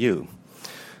the EMU.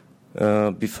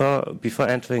 Before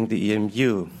entering the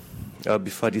EMU, or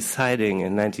before deciding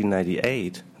in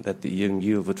 1998 that the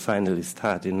EMU would finally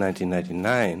start in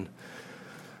 1999,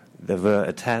 there were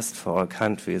a test for all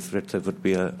countries whether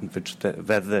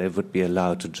they would be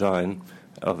allowed to join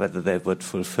or whether they would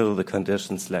fulfill the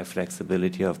conditions like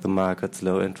flexibility of the markets,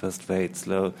 low interest rates,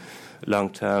 low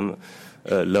long-term,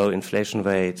 low inflation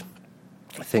rate,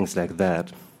 things like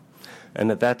that. And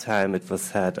at that time it was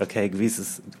said, okay,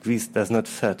 Greece does not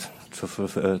fit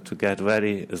to get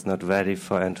ready, is not ready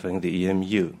for entering the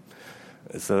EMU.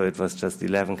 So it was just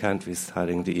 11 countries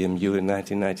starting the EMU in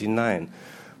 1999.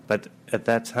 But at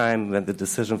that time, when the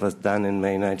decision was done in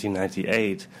May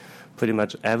 1998, pretty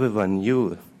much everyone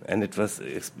knew, and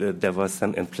there was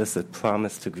some implicit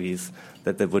promise to Greece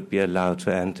that they would be allowed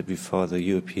to enter before the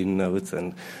European notes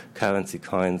and currency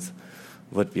coins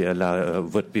would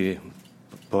be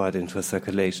brought into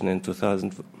circulation in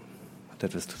 2000.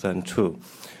 That was 2002.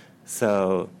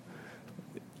 So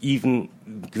even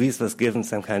Greece was given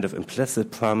some kind of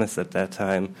implicit promise at that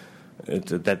time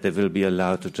that they will be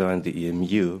allowed to join the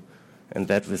EMU. In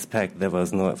that respect, there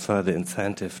was no further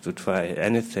incentive to try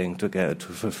anything to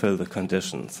fulfill the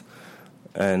conditions.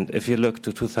 And if you look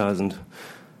to 2000,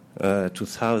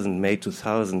 May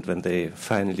 2000, when they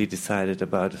finally decided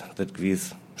that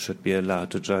Greece should be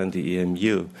allowed to join the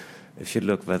EMU, if you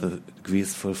look whether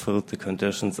Greece fulfilled the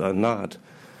conditions or not,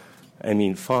 I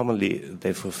mean, formally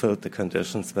they fulfilled the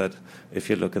conditions, but if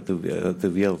you look at the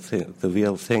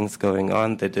real things going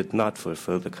on, they did not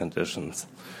fulfill the conditions.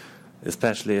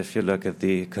 Especially if you look at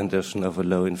the condition of a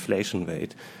low inflation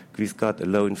rate. Greece got a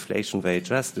low inflation rate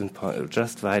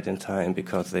just right in time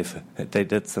because they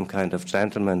did some kind of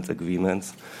gentleman's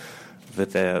agreements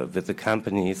with the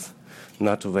companies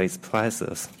not to raise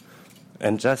prices,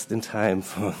 and just in time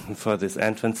for this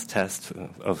entrance test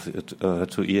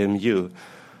to EMU,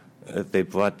 they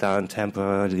brought down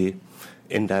temporarily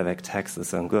indirect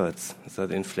taxes on goods. So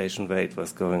the inflation rate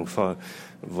was going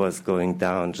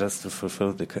down just to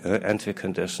fulfill the entry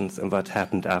conditions. And what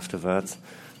happened afterwards?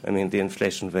 I mean, the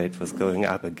inflation rate was going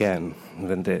up again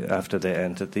after they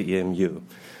entered the EMU.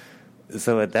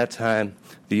 So at that time,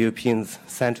 the European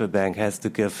Central Bank has to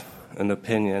give an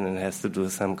opinion and has to do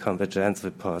some convergence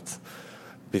reports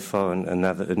before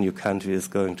a new country is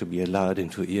going to be allowed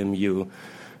into EMU.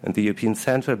 And the European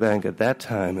Central Bank at that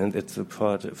time, in its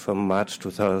report from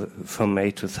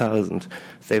May 2000,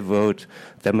 they wrote,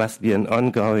 there must be an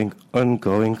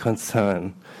ongoing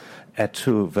concern as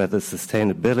to whether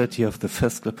sustainability of the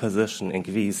fiscal position in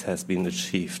Greece has been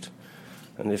achieved.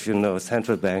 And if you know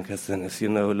central bankers and if you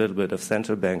know a little bit of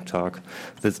central bank talk,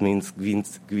 this means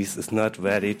Greece is not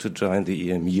ready to join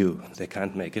the EMU. They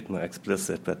can't make it more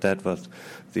explicit, but that was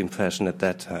the impression at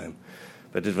that time.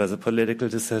 But it was a political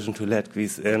decision to let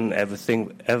Greece in.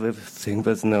 Everything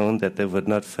was known that they would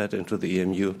not fit into the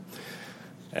EMU.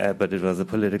 But it was a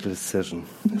political decision.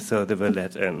 So they were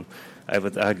let in. I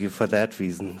would argue for that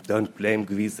reason. Don't blame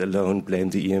Greece alone, blame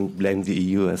the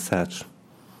EU as such.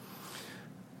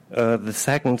 The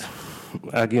second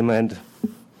argument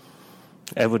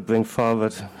I would bring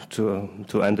forward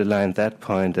to underline that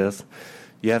point is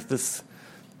you have this.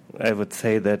 I would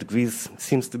say that Greece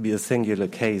seems to be a singular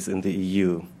case in the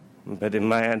EU, but in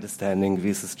my understanding,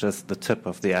 Greece is just the tip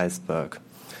of the iceberg.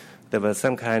 There were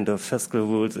some kind of fiscal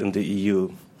rules in the EU,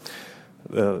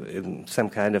 some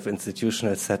kind of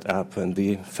institutional setup, and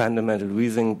the fundamental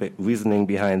reasoning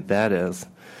behind that is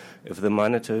if the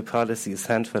monetary policy is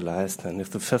centralized and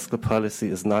if the fiscal policy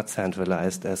is not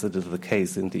centralized, as it is the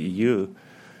case in the EU,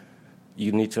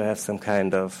 you need to have some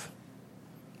kind of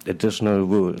additional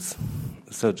rules.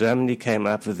 So Germany came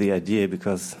up with the idea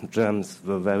because Germans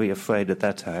were very afraid at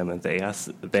that time, and they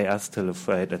are still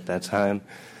afraid at that time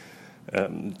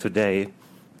today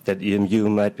that EMU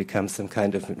might become some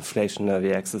kind of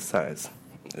inflationary exercise.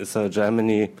 So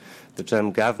Germany, the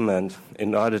German government,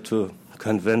 in order to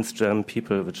convince German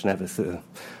people, which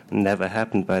never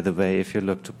happened, by the way, if you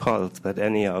look to polls, but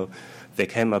anyhow, they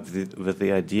came up with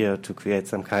the idea to create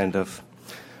some kind of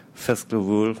fiscal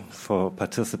rule for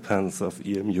participants of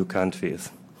EMU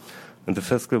countries. And the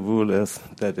fiscal rule is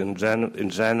that in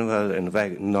general,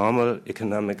 in normal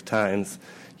economic times,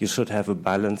 you should have a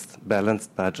balanced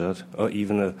budget or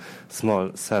even a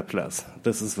small surplus.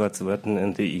 This is what's written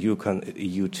in the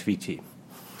EU treaty.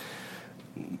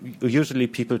 Usually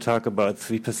people talk about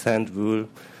 3% rule.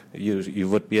 You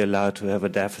would be allowed to have a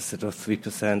deficit of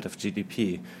 3% of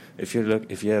GDP. If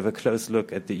you have a close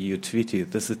look at the EU treaty,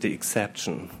 this is the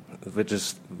exception, which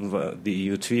is the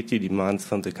EU treaty demands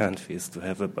from the countries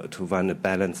to run a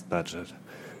balanced budget,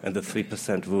 and the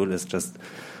 3% rule is just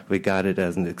regarded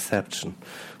as an exception.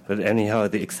 But anyhow,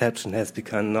 the exception has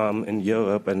become norm in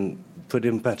Europe, and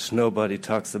pretty much nobody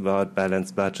talks about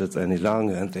balanced budgets any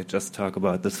longer, and they just talk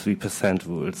about the 3%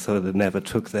 rule. So they never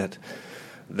took that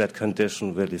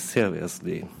condition really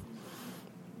seriously.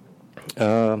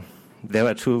 there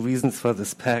are two reasons for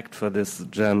this pact, for this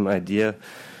German idea.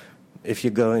 If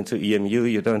you go into EMU,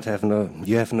 you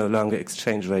have no longer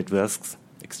exchange rate risks.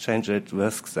 Exchange rate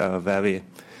risks are a very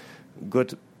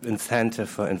good incentive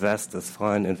for investors,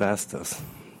 foreign investors,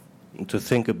 to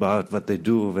think about what they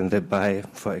do when they buy,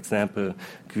 for example,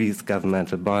 Greece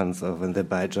governmental bonds or when they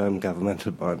buy German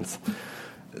governmental bonds.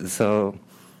 So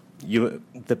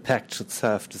the pact should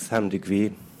serve to some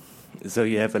degree. So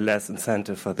you have a less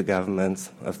incentive for the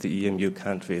governments of the EMU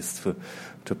countries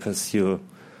to pursue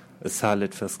a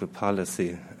solid fiscal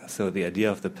policy. So the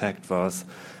idea of the pact was,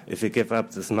 if we give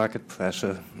up this market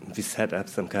pressure, we set up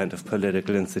some kind of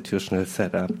political institutional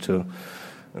setup to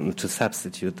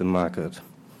substitute the market.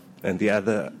 And the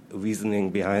other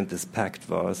reasoning behind this pact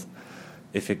was,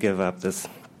 if you give up this,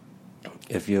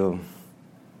 if you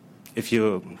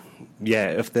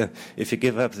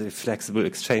give up the flexible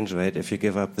exchange rate, if you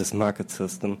give up this market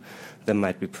system, there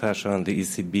might be pressure on the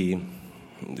ECB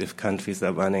if countries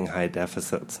are running high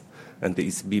deficits. And the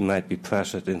ECB might be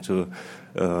pressured into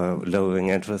lowering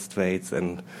interest rates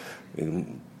and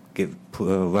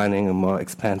running a more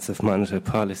expansive monetary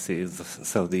policy.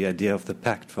 So the idea of the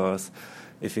pact was,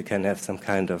 if you can have some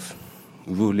kind of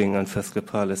ruling on fiscal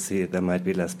policy, there might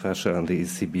be less pressure on the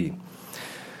ECB.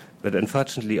 But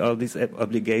unfortunately, all these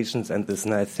obligations and this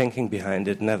nice thinking behind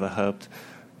it never helped,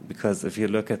 because if you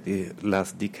look at the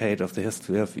last decade of the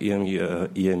history of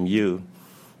EMU,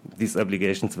 these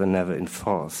obligations were never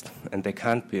enforced. And they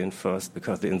can't be enforced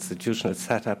because the institutional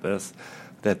setup is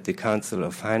that the Council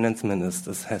of Finance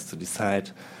Ministers has to decide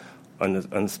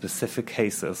on specific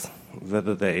cases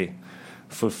whether they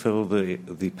fulfill the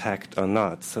pact or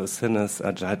not. So sinners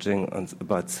are judging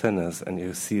about sinners, and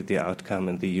you see the outcome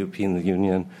in the European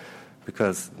Union,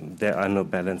 because there are no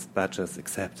balanced budgets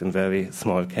except in very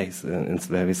small cases, in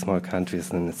very small countries,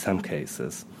 and in some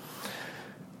cases.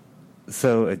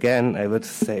 So again, I would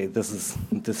say this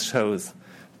shows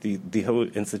the whole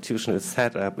institutional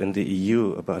setup in the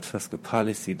EU about fiscal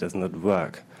policy does not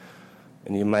work.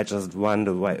 And you might just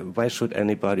wonder, why should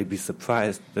anybody be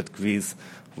surprised that Greece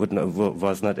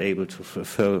was not able to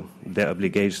fulfill their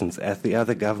obligations, as the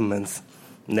other governments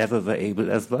never were able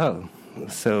as well.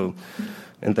 So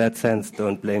in that sense,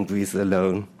 don't blame Greece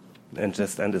alone, and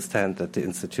just understand that the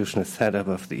institutional setup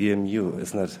of the EMU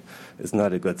is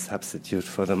not a good substitute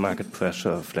for the market pressure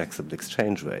of flexible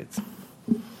exchange rates.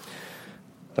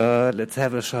 Let's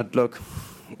have a short look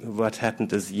what happened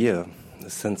this year,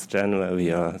 since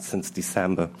January or since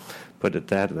December, put it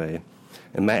that way.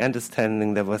 In my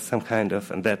understanding, there was some kind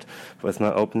of, and that was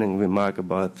my opening remark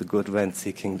about the good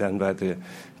rent-seeking done by the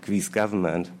Greece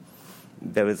government,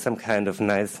 there was some kind of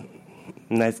nice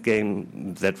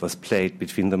game that was played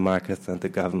between the markets and the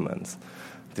governments.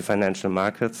 The financial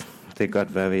markets, they got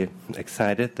very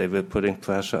excited. They were putting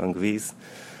pressure on Greece.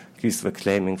 Greece were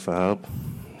claiming for help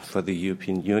for the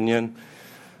European Union.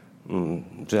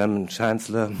 German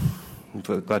Chancellor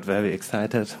got very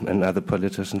excited, and other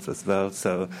politicians as well.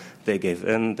 So they gave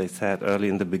in. They said early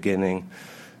in the beginning,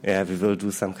 yeah, we will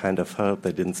do some kind of help.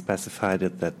 They didn't specify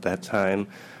it at that time.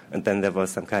 And then there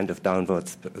was some kind of downward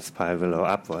spiral or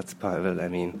upward spiral. I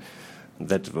mean,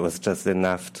 that was just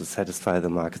enough to satisfy the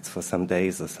markets for some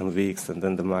days or some weeks. And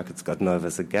then the markets got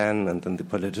nervous again. And then the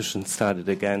politicians started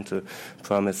again to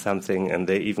promise something. And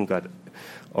they even got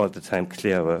all the time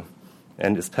clearer.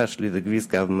 And especially the Greece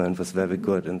government was very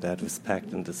good in that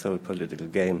respect in this whole political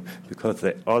game, because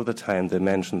all the time they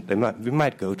mentioned we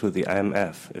might go to the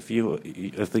IMF. If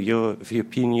the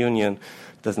European Union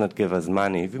does not give us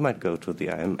money, we might go to the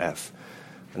IMF.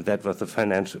 And that was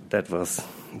that was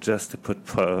just to put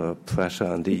pressure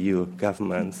on the EU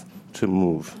governments to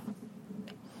move.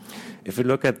 If we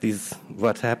look at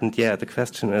what happened, the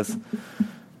question is,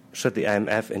 should the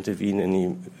IMF intervene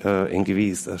in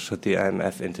Greece, or should the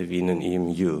IMF intervene in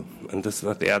EMU? And this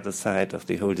was the other side of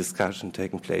the whole discussion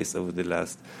taking place over the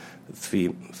last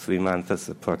three months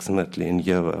approximately in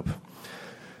Europe.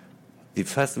 The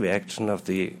first reaction of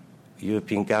the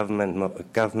European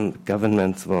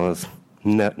governments was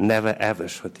never ever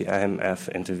should the IMF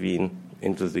intervene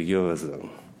into the Eurozone.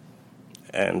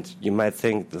 And you might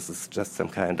think this is just some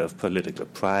kind of political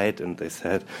pride, and they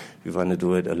said we want to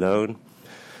do it alone.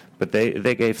 But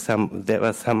there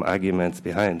were some arguments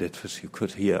behind it which you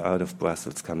could hear out of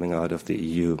Brussels coming out of the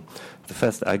EU. The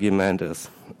first argument is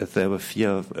there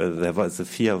was a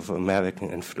fear of American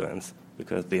influence,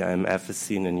 because the IMF is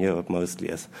seen in Europe mostly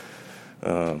as,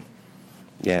 and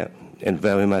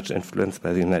very much influenced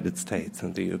by the United States,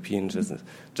 and the Europeans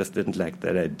just didn't like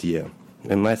that idea.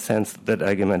 In my sense, that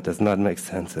argument does not make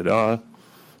sense at all.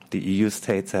 The EU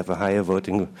states have a higher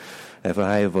voting have a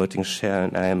higher voting share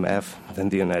in IMF than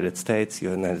the United States. The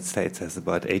United States has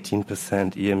about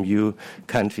 18%, EMU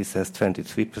countries has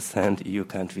 23%, EU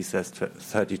countries has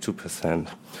 32%.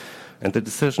 And the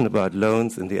decision about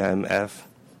loans in the IMF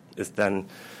is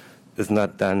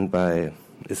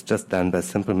just done by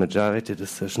simple majority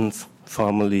decisions.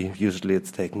 Formally, usually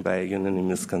it's taken by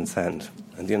unanimous consent.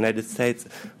 And the United States,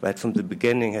 right from the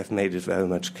beginning, have made it very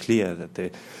much clear that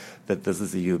this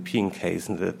is a European case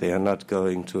and that they are not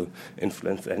going to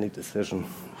influence any decision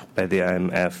by the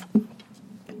IMF.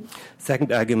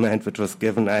 Second argument, which was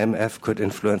given, IMF could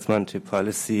influence monetary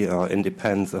policy or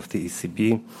independence of the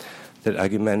ECB. That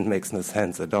argument makes no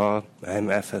sense at all.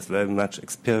 IMF has very much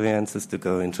experiences to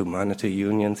go into monetary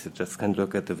unions. You just can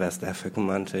look at the West African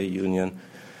Monetary Union,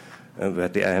 where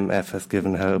the IMF has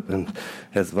given help and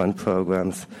has run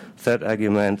programs. Third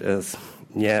argument is,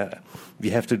 we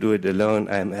have to do it alone.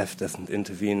 IMF doesn't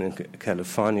intervene in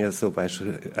California, so why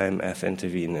should IMF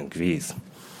intervene in Greece?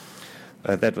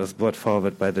 That was brought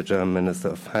forward by the German Minister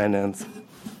of Finance.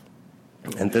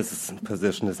 And this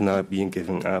position is now being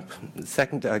given up. The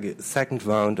second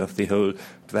round of the whole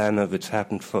drama, which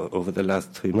happened over the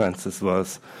last 3 months,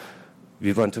 was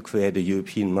we want to create a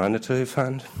European monetary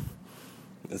fund.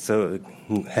 So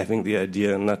having the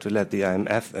idea not to let the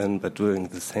IMF in, but doing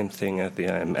the same thing at the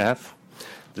IMF.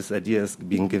 This idea is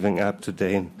being given up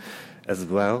today as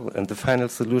well. And the final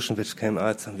solution, which came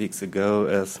out some weeks ago,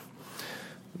 is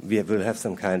we will have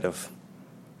some kind of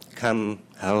common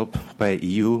help by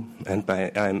EU and by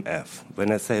IMF.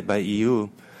 When I say by EU,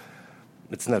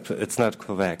 it's not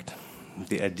correct.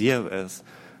 The idea is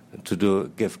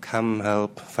to give common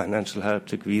help, financial help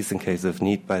to Greece in case of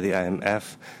need by the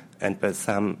IMF and by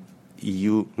some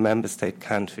EU member state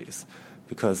countries,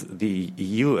 because the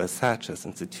EU as such as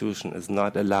institution is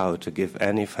not allowed to give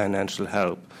any financial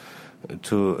help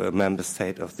to a member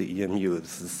state of the EMU.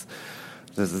 This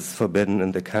is forbidden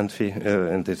in the country,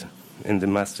 in the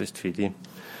Maastricht Treaty,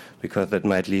 because that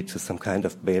might lead to some kind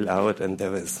of bailout, and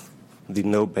there is the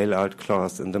no bailout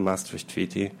clause in the Maastricht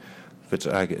Treaty,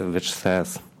 which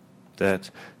says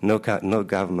that no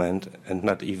government, and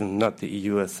not the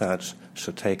EU as such,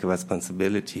 should take a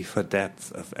responsibility for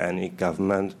debts of any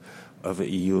government of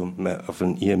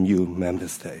an EMU member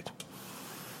state.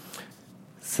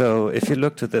 So if you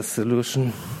look to this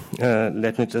solution,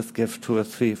 let me just give 2 or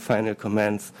 3 final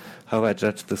comments how I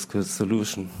judge this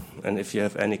solution. And if you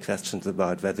have any questions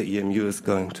about whether EMU is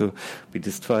going to be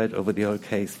destroyed over the whole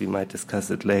case, we might discuss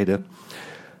it later.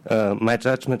 My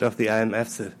judgment of the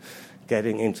IMF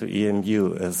getting into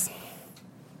EMU is,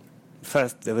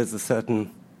 first, there is a certain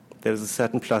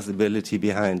plausibility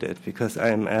behind it, because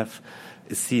IMF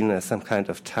is seen as some kind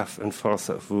of tough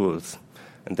enforcer of rules.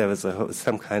 And there is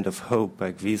some kind of hope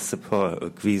by Greece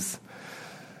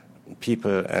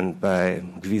people and by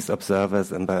Greece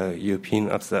observers and by European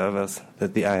observers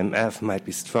that the IMF might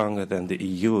be stronger than the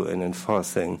EU in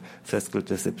enforcing fiscal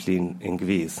discipline in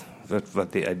Greece.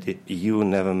 What the EU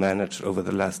never managed over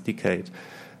the last decade.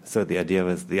 So the idea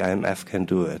was the IMF can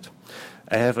do it.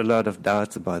 I have a lot of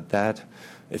doubts about that.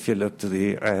 If you look to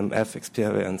the IMF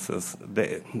experiences,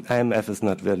 the IMF is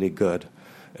not really good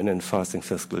in enforcing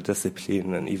fiscal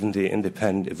discipline, and even the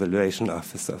independent evaluation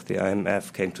office of the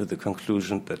IMF came to the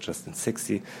conclusion that just in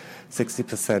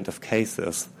 60% of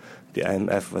cases, the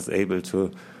IMF was able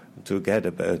to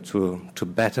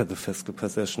better the fiscal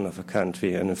position of a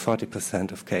country, and in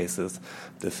 40% of cases,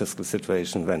 the fiscal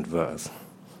situation went worse.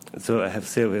 So I have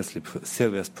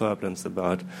serious problems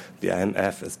about the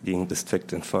IMF as being the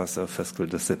strict enforcer of fiscal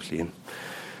discipline.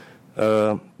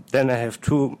 Then I have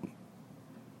 2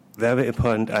 very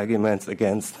important arguments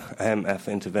against IMF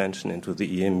intervention into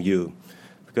the EMU,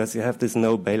 because you have this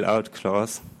no bailout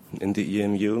clause in the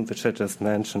EMU, which I just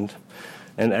mentioned,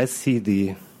 and I see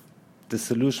the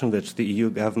solution which the EU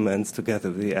governments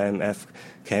together with the IMF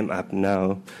came up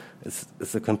now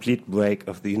is a complete break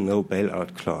of the no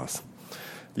bailout clause.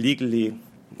 Legally,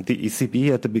 the ECB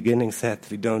at the beginning said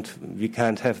we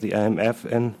can't have the IMF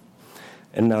in,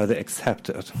 and now they accept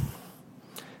it.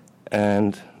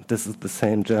 And this is the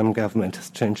same. German government has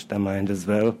changed their mind as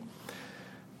well.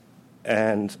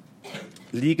 And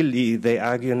legally, they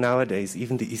argue nowadays,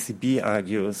 even the ECB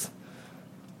argues,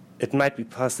 it might be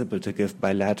possible to give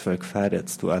bilateral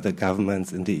credits to other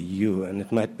governments in the EU, and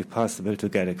it might be possible to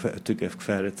give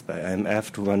credits by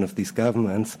IMF to one of these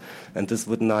governments, and this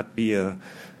would not be a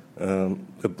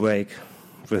break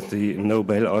with the no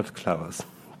bailout clause.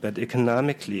 But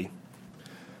economically,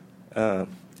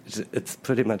 it's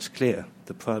pretty much clear.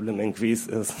 The problem in Greece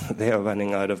is they are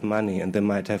running out of money, and they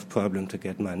might have problem to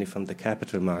get money from the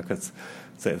capital markets.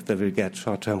 So if they will get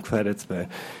short-term credits by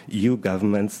EU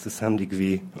governments to some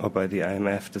degree, or by the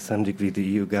IMF to some degree, the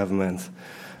EU governments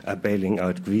are bailing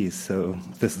out Greece. So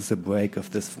this is a break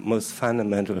of this most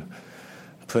fundamental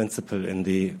principle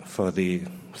for the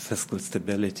fiscal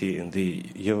stability in the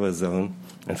Eurozone.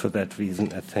 And for that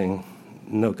reason, I think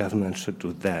no government should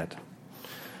do that.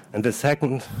 And the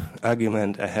second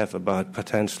argument I have about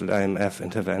potential IMF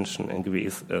intervention in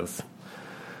Greece is,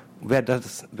 where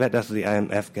does the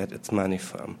IMF get its money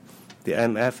from? The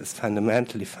IMF is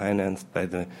fundamentally financed by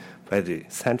the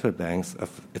central banks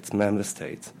of its member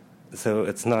states. So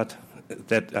it's not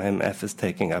that IMF is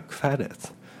taking up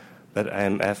credits, but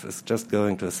IMF is just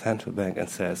going to a central bank and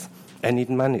says, I need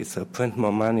money, so print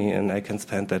more money and I can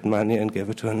spend that money and give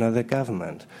it to another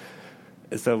government.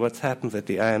 So what's happened with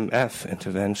the IMF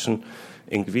intervention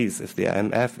in Greece, if the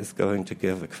IMF is going to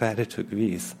give a credit to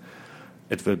Greece,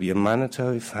 it will be a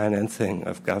monetary financing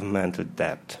of governmental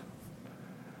debt.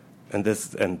 And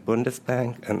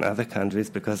Bundesbank and other countries,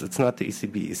 because it's not the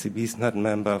ECB. ECB is not a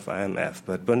member of IMF,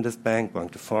 but Bundesbank,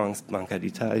 Banque de France, Banca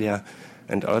d'Italia,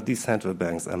 and all these central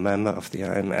banks are members of the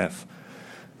IMF.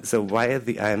 So via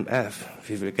the IMF,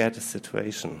 we will get a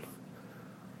situation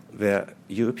where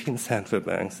European central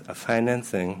banks are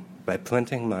financing, by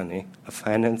printing money, are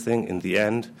financing, in the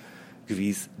end,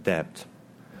 Greece's debt.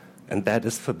 And that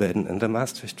is forbidden in the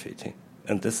Maastricht Treaty.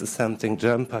 And this is something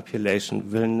German population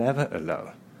will never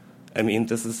allow. I mean,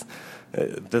 this was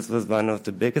one of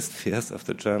the biggest fears of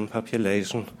the German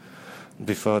population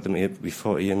before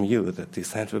EMU, that the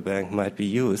central bank might be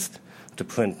used to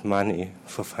print money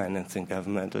for financing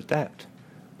governmental debt.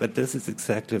 But this is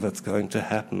exactly what's going to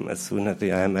happen as soon as the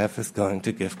IMF is going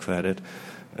to give credit,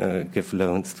 give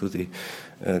loans to the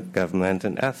government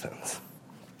in Athens.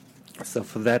 So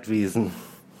for that reason,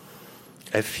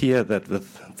 I fear that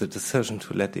with the decision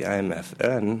to let the IMF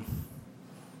in,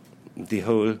 the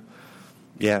whole,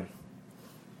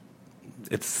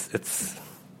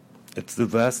 it's the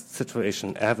worst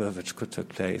situation ever which could take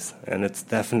place, and it's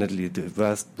definitely the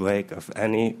worst break of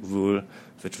any rule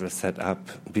which was set up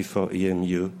before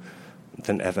EMU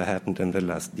than ever happened in the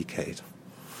last decade.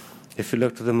 If you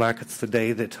look to the markets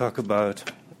today, they talk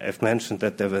about, I've mentioned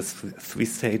that there was 3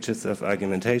 stages of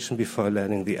argumentation before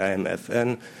letting the IMF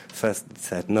in. First they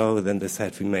said no, then they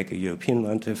said we make a European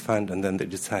Monetary Fund, and then they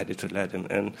decided to let him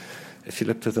in. If you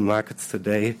look to the markets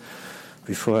today,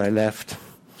 before I left,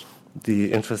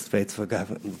 the interest rates for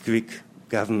Greek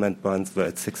government bonds were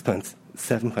at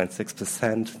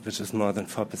 7.6%, which is more than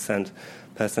 4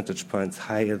 percentage points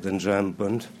higher than German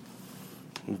Bund,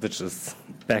 which is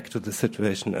back to the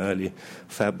situation early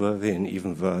February and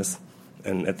even worse.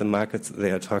 And at the markets,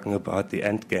 they are talking about the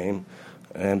end game.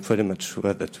 I'm pretty much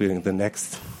sure that during the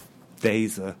next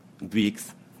days or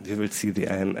weeks, we will see the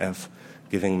IMF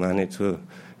giving money to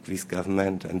Greece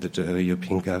government and the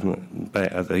European government by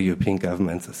other European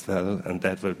governments as well, and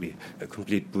that will be a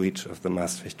complete breach of the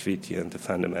Maastricht Treaty and the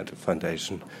fundamental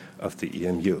foundation of the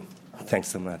EMU. Thanks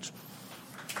so much.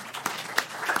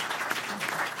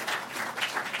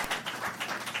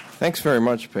 Thanks very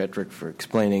much, Patrick, for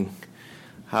explaining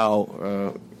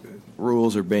how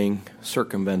rules are being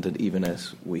circumvented even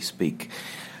as we speak.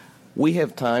 We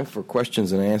have time for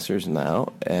questions and answers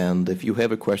now, and if you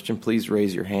have a question, please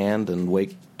raise your hand and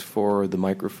wait for the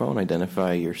microphone.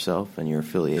 Identify yourself and your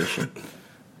affiliation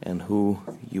and who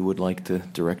you would like to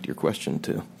direct your question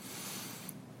to.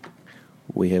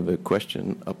 We have a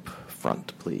question up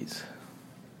front, please.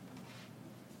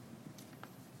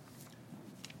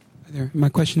 My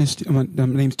question is, my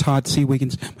name's Todd C.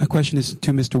 Wiggins. My question is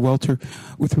to Mr. Welter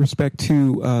with respect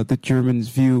to the Germans'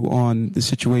 view on the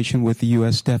situation with the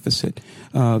U.S. deficit.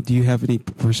 Do you have any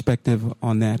perspective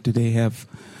on that? Do they have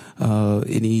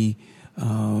any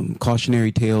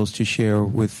cautionary tales to share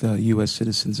with U.S.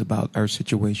 citizens about our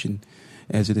situation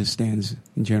as it stands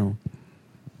in general?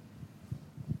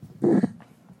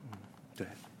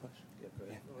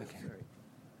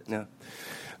 No.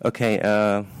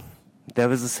 Okay. There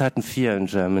is a certain fear in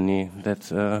Germany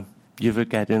that you will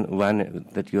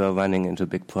that you are running into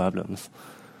big problems.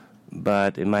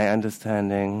 But in my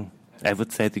understanding, I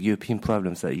would say the European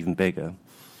problems are even bigger.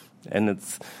 And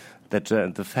it's that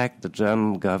the fact that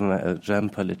German government, German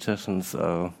politicians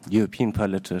or European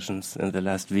politicians in the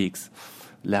last weeks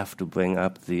love to bring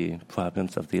up the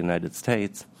problems of the United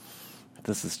States,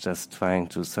 this is just trying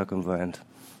to circumvent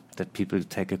that people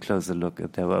take a closer look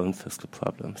at their own fiscal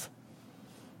problems.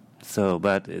 So,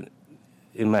 but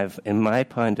in my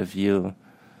point of view,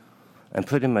 I'm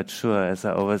pretty much sure, as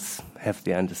I always have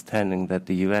the understanding, that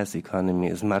the US economy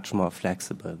is much more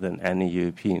flexible than any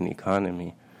European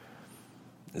economy.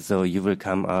 So you will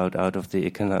come out of the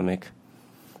economic,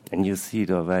 and you see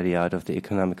it already, out of the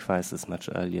economic crisis much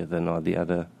earlier than all the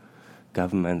other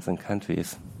governments and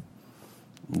countries.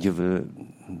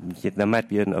 There might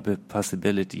be a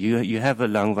possibility. You have a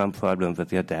long-run problem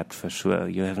with your debt, for sure.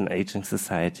 You have an aging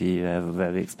society. You have a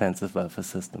very expensive welfare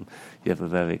system. You have a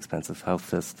very expensive health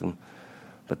system.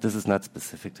 But this is not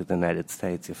specific to the United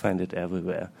States. You find it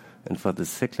everywhere. And for the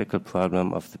cyclical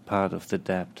problem of the part of the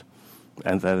debt,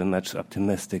 I'm very much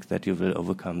optimistic that you will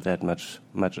overcome that much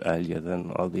earlier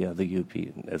than all the other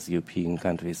European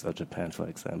countries or Japan, for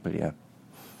example. Yeah.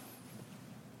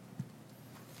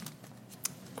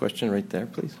 Question right there,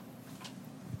 please.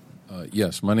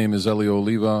 Yes, my name is Elio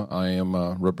Oliva. I am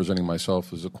representing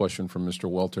myself as a question from Mr.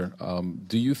 Welter.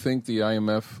 Do you think the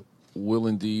IMF will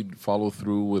indeed follow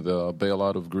through with a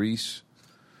bailout of Greece?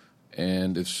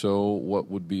 And if so, what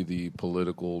would be the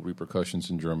political repercussions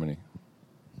in Germany?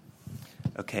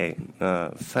 Okay,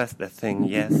 first I think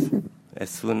yes. As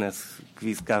soon as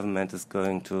Greece government is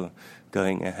going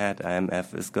ahead,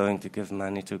 IMF is going to give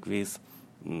money to Greece.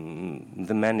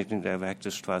 The managing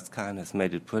director, Strauss-Kahn, has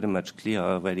made it pretty much clear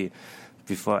already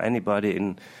before anybody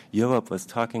in Europe was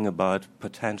talking about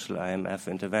potential IMF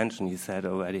intervention. He said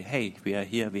already, hey, we are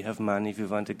here, we have money, we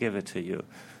want to give it to you.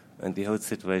 And the whole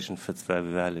situation fits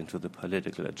very well into the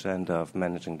political agenda of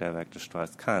managing director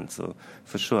Strauss-Kahn. So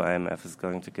for sure IMF is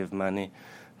going to give money.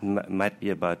 Might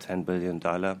be about $10 billion,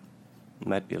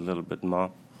 might be a little bit more.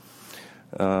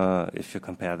 If you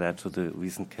compare that to the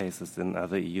recent cases in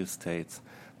other EU states.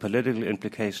 Political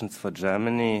implications for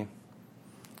Germany,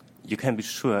 you can be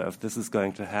sure if this is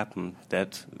going to happen,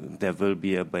 that there will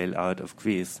be a bailout of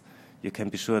Greece. You can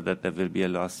be sure that there will be a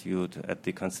lawsuit at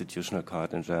the Constitutional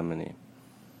Court in Germany.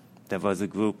 There was a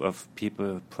group of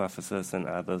people, professors and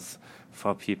others,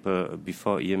 4 people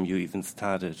before EMU even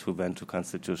started, who went to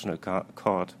Constitutional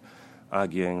Court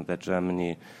arguing that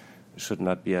Germany should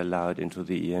not be allowed into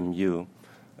the EMU.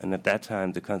 And at that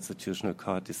time, the Constitutional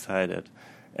Court decided,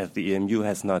 as the EMU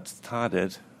has not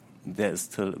started, there is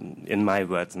still, in my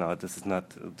words now, this is not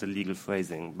the legal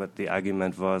phrasing, but the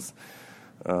argument was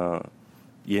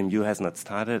EMU has not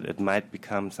started, it might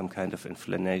become some kind of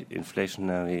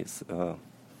inflationary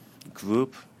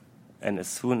group, and as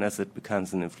soon as it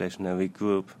becomes an inflationary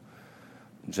group,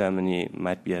 Germany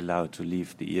might be allowed to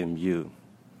leave the EMU.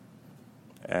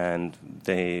 And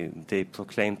they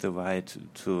proclaimed the right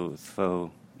to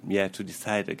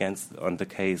decide on the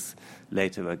case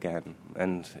later again.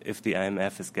 And if the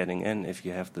IMF is getting in, if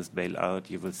you have this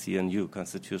bailout, you will see a new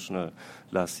constitutional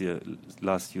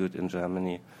lawsuit in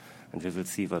Germany, and we will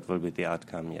see what will be the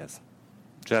outcome, yes.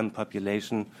 German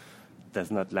population does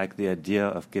not like the idea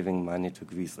of giving money to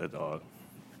Greece at all.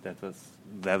 That was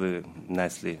very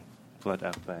nicely brought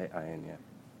up by Ian, yeah.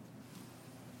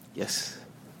 Yes.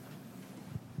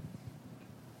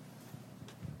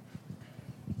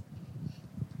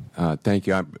 Thank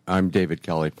you. I'm David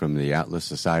Kelly from the Atlas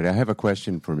Society. I have a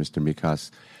question for Mr. Mikas.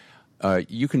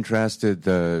 You contrasted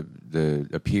the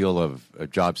appeal of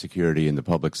job security in the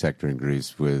public sector in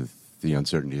Greece with the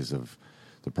uncertainties of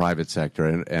the private sector,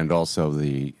 and also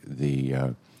the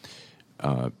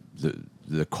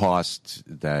cost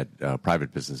that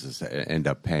private businesses end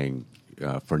up paying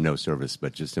for no service,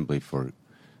 but just simply for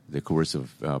the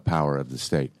coercive power of the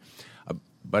state.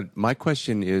 But my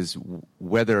question is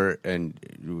whether and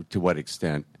to what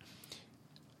extent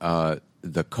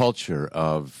the culture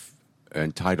of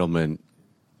entitlement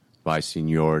by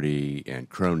seniority and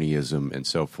cronyism and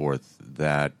so forth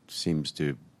that seems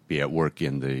to be at work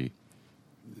in the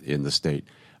state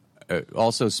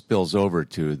also spills over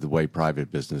to the way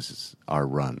private businesses are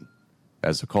run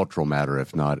as a cultural matter,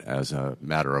 if not as a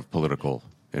matter of political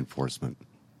enforcement.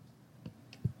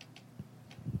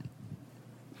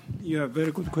 Yeah,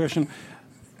 very good question.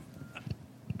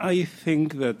 I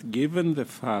think that given the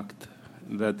fact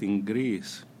that in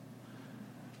Greece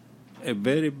a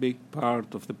very big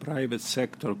part of the private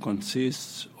sector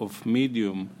consists of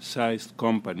medium-sized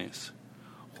companies,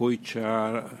 which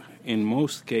are in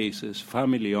most cases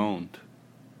family-owned,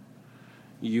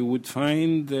 you would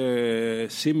find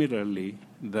similarly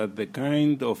that the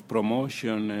kind of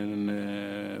promotion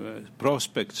and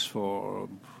prospects for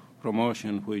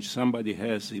promotion which somebody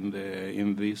has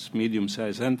in these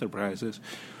medium-sized enterprises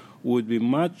would be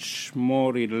much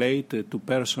more related to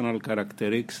personal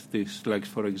characteristics, like,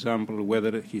 for example,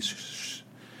 whether he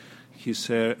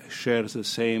shares the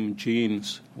same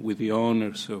genes with the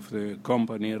owners of the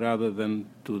company rather than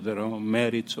to their own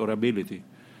merits or ability.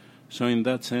 So in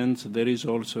that sense, there is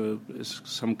also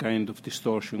some kind of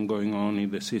distortion going on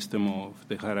in the system of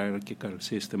the hierarchical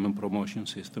system and promotion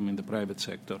system in the private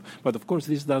sector. But of course,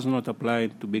 this does not apply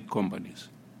to big companies.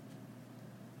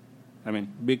 I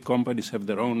mean, big companies have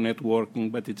their own networking,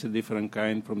 but it's a different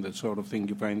kind from the sort of thing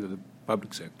you find in the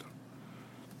public sector.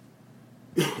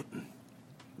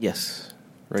 Yes,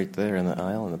 right there in the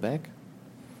aisle in the back.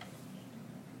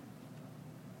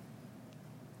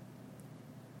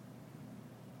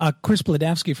 Chris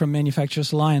Bladavsky from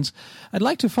Manufacturers Alliance. I'd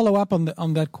like to follow up on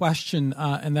that question,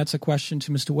 and that's a question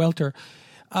to Mr. Welter.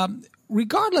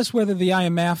 Regardless whether the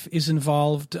IMF is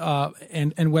involved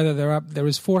and whether there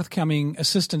is forthcoming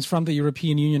assistance from the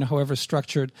European Union, however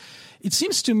structured, it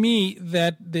seems to me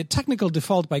that the technical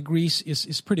default by Greece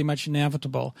is pretty much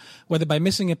inevitable, whether by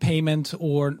missing a payment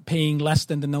or paying less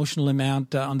than the notional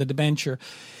amount on the debenture.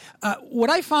 What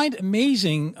I find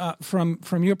amazing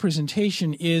from your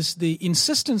presentation is the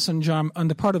insistence on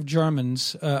the part of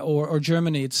Germans or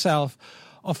Germany itself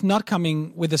of not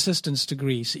coming with assistance to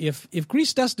Greece. If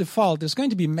Greece does default, there's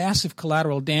going to be massive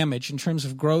collateral damage in terms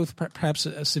of growth, perhaps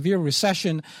a severe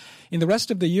recession in the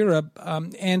rest of the Europe.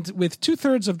 And with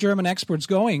 2/3 of German exports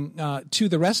going to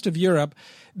the rest of Europe,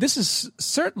 this is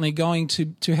certainly going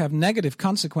to have negative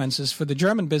consequences for the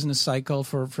German business cycle,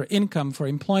 for income, for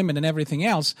employment, and everything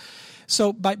else.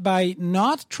 So by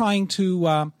not trying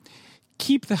to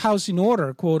keep the house in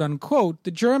order, quote unquote,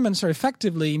 the Germans are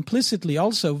effectively, implicitly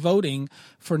also voting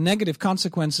for negative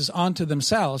consequences onto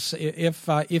themselves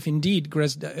if indeed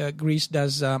Greece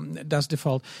does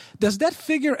default. Does that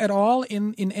figure at all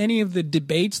in any of the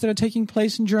debates that are taking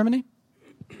place in Germany?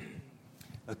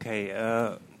 Okay.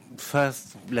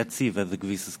 First, let's see whether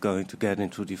Greece is going to get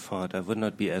into default. I would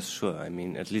not be as sure. I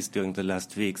mean, at least during the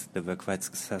last weeks, they were quite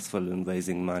successful in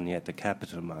raising money at the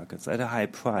capital markets at a high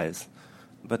price.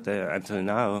 But until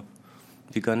now,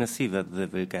 we're going to see whether they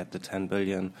will get the 10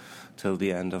 billion till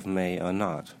the end of May or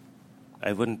not.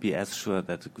 I wouldn't be as sure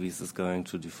that Greece is going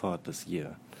to default this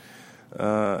year.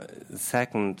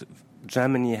 Second,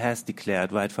 Germany has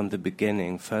declared right from the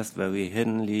beginning, first very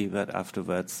hiddenly, but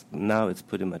afterwards, now it's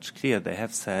pretty much clear, they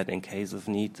have said in case of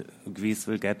need, Greece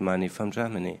will get money from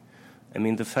Germany. I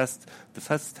mean, the first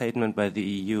statement by the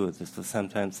EU, this was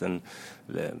sometimes in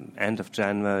the end of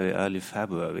January, early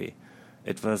February.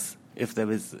 It was,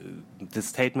 the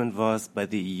statement was by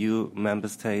the EU member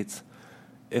states,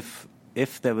 if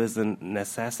there is a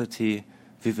necessity,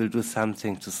 we will do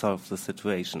something to solve the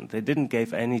situation. They didn't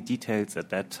give any details at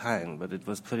that time, but it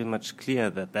was pretty much clear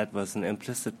that that was an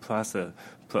implicit process,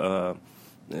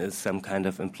 some kind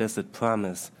of implicit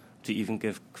promise to even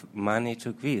give money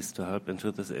to Greece to help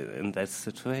in that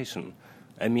situation.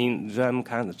 I mean, German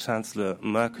Chancellor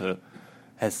Merkel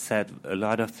has said a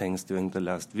lot of things during the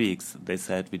last weeks. They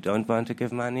said we don't want to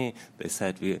give money. They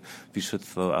said we should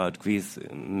throw out Greece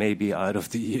maybe out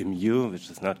of the EMU, which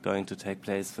is not going to take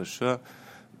place for sure,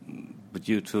 but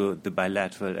due to the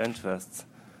bilateral interests.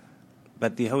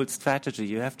 But the whole strategy,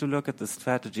 you have to look at the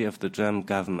strategy of the German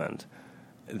government.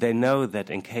 They know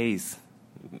that in case,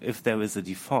 if there is a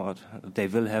default, they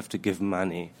will have to give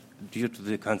money due to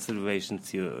the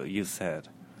considerations you said.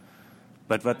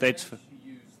 But what they...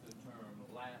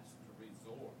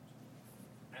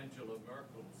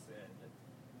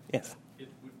 Yes. It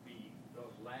would be the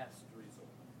last resort.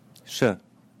 Sure.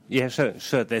 Yeah, sure.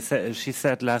 She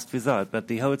said last resort, but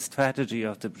the whole strategy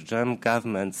of the German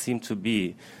government seemed to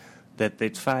be that they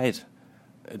tried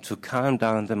to calm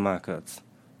down the markets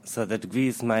so that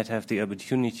Greece might have the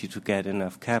opportunity to get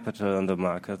enough capital on the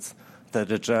markets that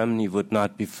Germany would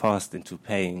not be forced into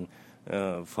paying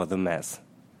for the mess.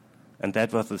 And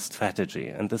that was the strategy.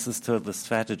 And this is still the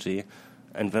strategy.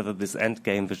 And whether this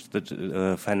endgame, which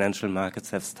the financial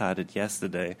markets have started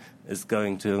yesterday, is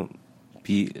going to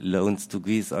be loans to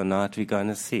Greece or not, we're going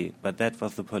to see. But that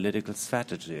was the political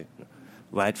strategy,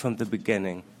 right from the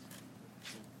beginning.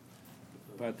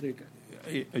 Patrick,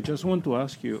 I just want to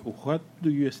ask you, what do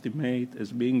you estimate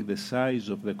as being the size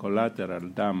of the collateral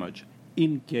damage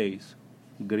in case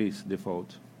Greece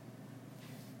defaults?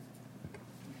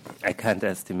 I can't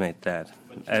estimate that.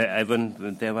 I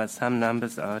wouldn't. There were some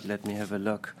numbers out. Let me have a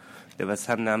look. There were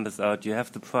some numbers out. You have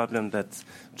the problem that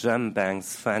German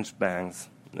banks, French banks,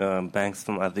 banks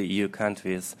from other EU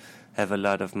countries have a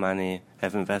lot of money,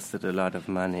 have invested a lot of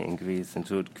money in Greece,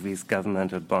 into Greece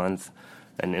governmental bonds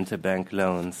and interbank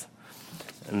loans.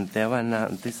 And there were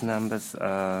these numbers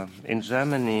in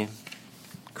Germany.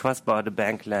 Cross-border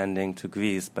bank lending to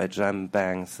Greece by German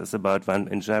banks is about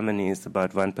in Germany is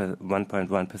about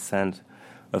 1.1%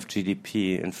 of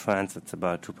GDP. In France, it's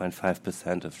about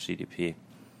 2.5% of GDP.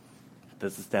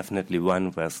 This is definitely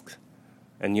one risk.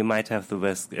 And you might have the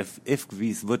risk, if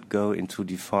Greece would go into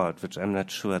default, which I'm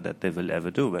not sure that they will ever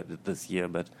do this year,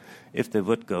 but if they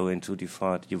would go into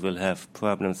default, you will have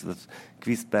problems with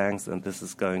Greece banks, and this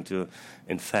is going to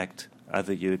infect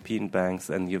other European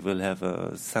banks, and you will have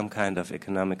some kind of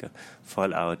economic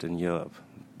fallout in Europe.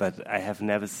 But I have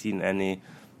never seen any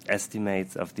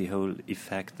estimates of the whole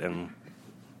effect, and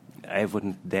I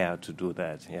wouldn't dare to do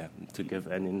that, to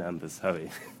give any numbers, sorry.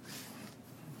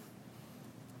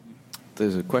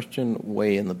 There's a question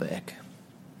way in the back.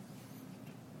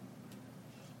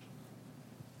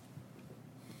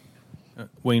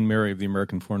 Wayne Mary of the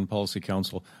American Foreign Policy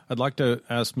Council. I'd like to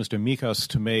ask Mr. Mikas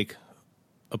to make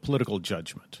a political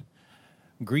judgment.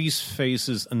 Greece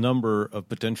faces a number of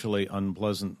potentially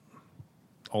unpleasant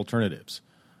alternatives.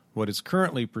 What it's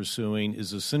currently pursuing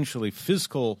is essentially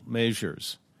fiscal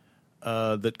measures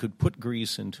that could put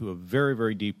Greece into a very,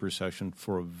 very deep recession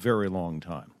for a very long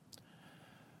time.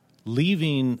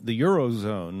 Leaving the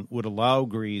Eurozone would allow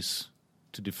Greece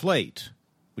to deflate,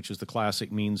 which is the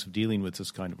classic means of dealing with this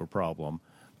kind of a problem,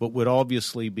 but would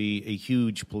obviously be a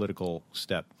huge political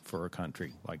step for a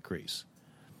country like Greece.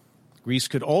 Greece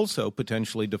could also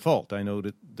potentially default. I know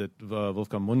that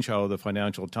Wolfgang Munchau of the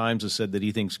Financial Times has said that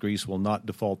he thinks Greece will not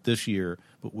default this year,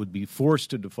 but would be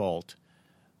forced to default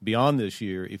beyond this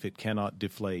year if it cannot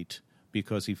deflate,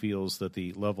 because he feels that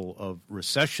the level of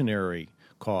recessionary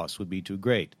costs would be too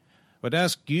great. But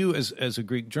ask you as a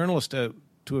Greek journalist to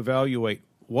evaluate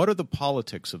what are the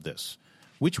politics of this?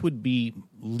 Which would be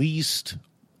least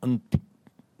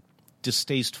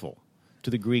distasteful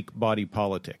to the Greek body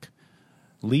politic?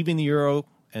 Leaving the euro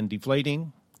and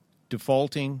deflating,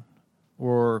 defaulting,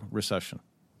 or recession?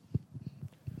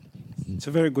 It's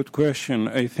a very good question.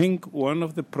 I think one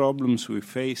of the problems we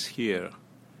face here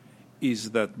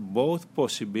is that both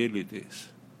possibilities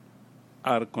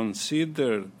are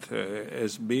considered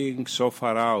as being so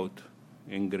far out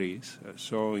in Greece,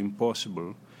 so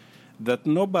impossible, that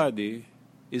nobody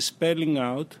is spelling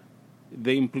out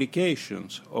the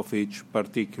implications of each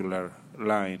particular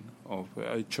line of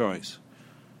choice.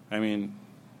 I mean,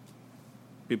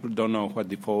 people don't know what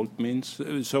default means.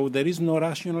 So there is no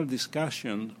rational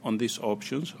discussion on these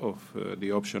options of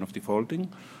the option of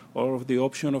defaulting or of the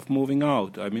option of moving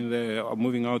out. I mean,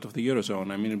 moving out of the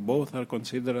Eurozone. I mean, both are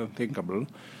considered unthinkable.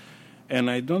 And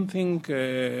I don't think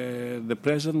the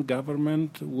present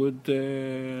government would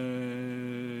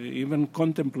even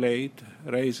contemplate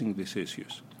raising these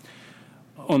issues.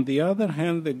 On the other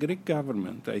hand, the Greek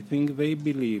government, I think they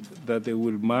believe that they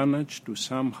will manage to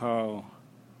somehow...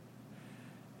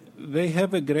 They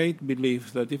have a great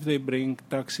belief that if they bring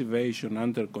tax evasion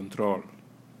under control,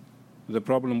 the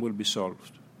problem will be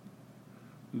solved.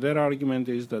 Their argument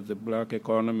is that the black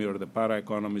economy or the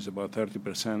para-economy is about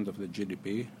 30% of the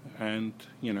GDP, and,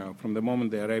 you know, from the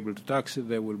moment they are able to tax it,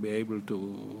 they will be able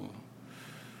to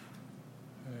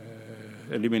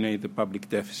eliminate the public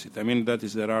deficit. I mean, that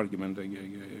is their argument.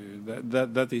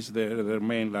 That is their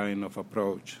main line of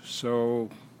approach. So...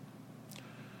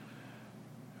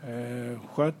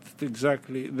 what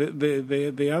exactly?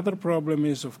 The other problem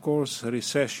is, of course,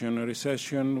 recession.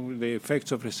 The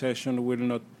effects of recession will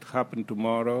not happen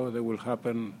tomorrow. They will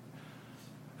happen.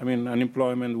 I mean,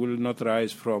 unemployment will not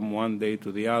rise from one day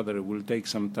to the other. It will take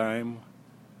some time.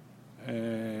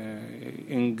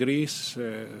 In Greece,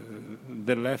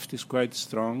 the left is quite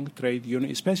strong.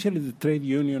 Especially the trade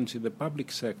unions in the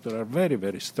public sector are very,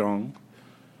 very strong.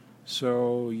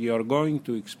 So you're going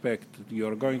to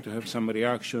have some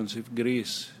reactions if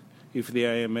the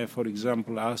IMF, for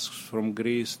example, asks from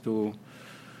Greece to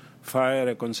fire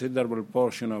a considerable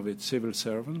portion of its civil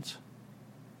servants,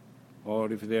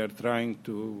 or if they are trying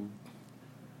to...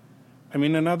 I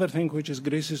mean, another thing which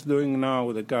Greece is doing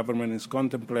now, the government is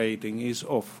contemplating, is,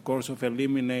 of course, of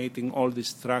eliminating all the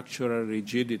structural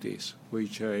rigidities,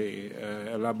 which I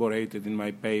elaborated in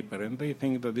my paper. And they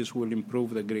think that this will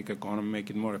improve the Greek economy, make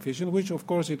it more efficient, which, of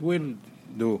course, it will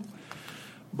do.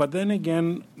 But then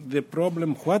again, the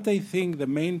problem, what I think the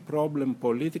main problem,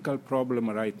 political problem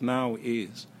right now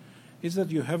is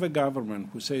that you have a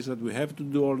government who says that we have to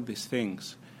do all these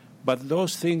things, but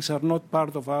those things are not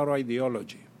part of our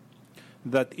ideology.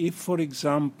 That if, for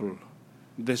example,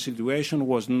 the situation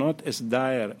was not as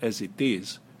dire as it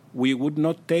is, we would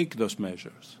not take those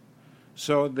measures.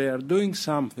 So they are doing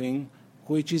something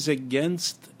which is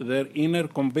against their inner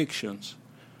convictions.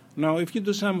 Now, if you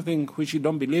do something which you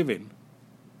don't believe in,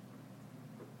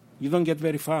 you don't get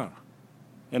very far.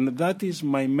 And that is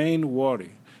my main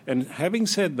worry. And having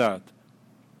said that,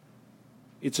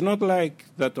 it's not like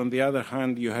that, on the other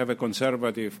hand, you have a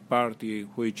conservative party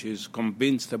which is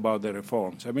convinced about the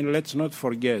reforms. I mean, let's not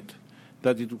forget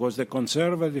that it was the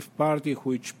Conservative Party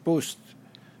which pushed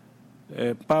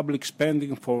public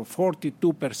spending for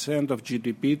 42% of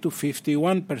GDP to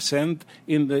 51%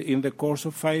 in the course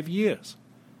of 5 years.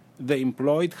 They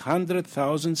employed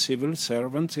 100,000 civil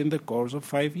servants in the course of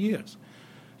 5 years.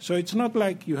 So it's not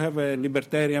like you have a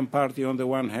Libertarian Party on the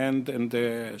one hand and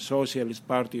the Socialist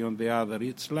Party on the other.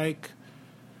 It's like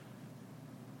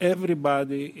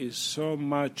everybody is so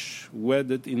much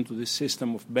wedded into the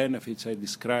system of benefits I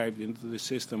described, into the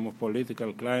system of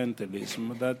political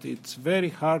clientelism, that it's very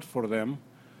hard for them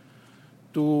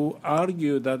to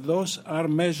argue that those are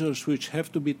measures which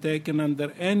have to be taken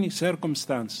under any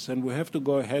circumstances, and we have to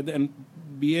go ahead and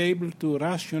be able to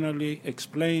rationally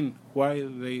explain why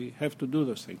they have to do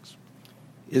those things.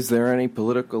 Is there any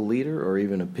political leader or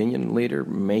even opinion leader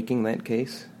making that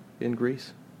case in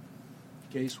Greece?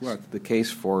 Case what? The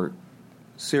case for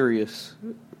serious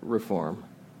reform.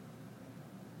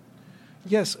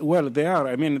 Yes, well, they are.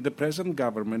 I mean, the present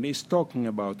government is talking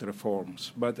about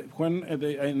reforms, but when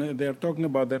they are talking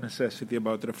about the necessity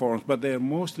about reforms, but they are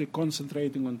mostly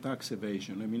concentrating on tax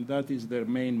evasion. I mean, that is their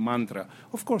main mantra.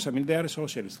 Of course, I mean, they are a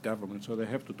socialist government, so they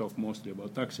have to talk mostly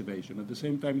about tax evasion. At the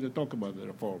same time, they talk about the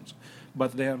reforms.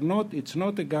 But they are not, it's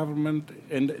not a government,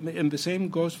 and the same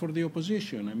goes for the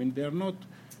opposition. I mean, they are not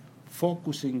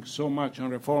focusing so much on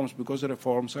reforms because the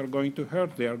reforms are going to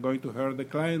hurt. They are going to hurt the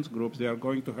clients groups. They are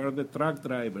going to hurt the truck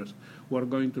drivers who are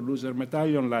going to lose their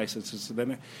medallion licenses.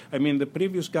 Then, I mean, the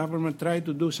previous government tried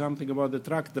to do something about the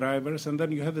truck drivers, and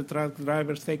then you have the truck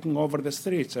drivers taking over the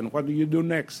streets. And what do you do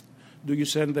next? Do you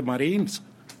send the Marines?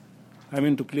 I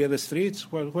mean, to clear the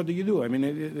streets? What do you do? I mean,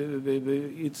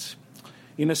 it's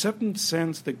in a certain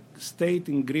sense, the state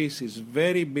in Greece is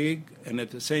very big and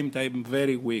at the same time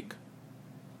very weak.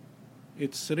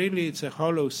 It's a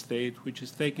hollow state which is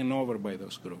taken over by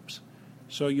those groups.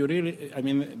 So you really, I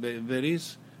mean, there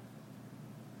is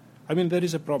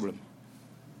a problem.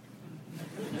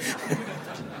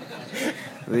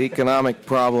 The economic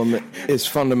problem is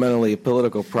fundamentally a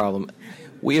political problem.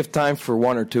 We have time for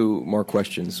one or two more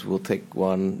questions. We'll take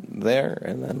one there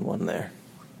and then one there.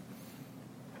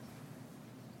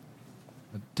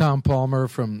 Tom Palmer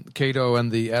from Cato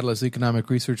and the Atlas Economic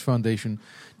Research Foundation.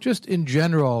 Just in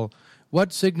general,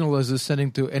 what signal is this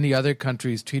sending to any other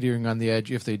countries teetering on the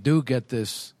edge if they do get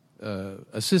this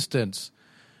assistance?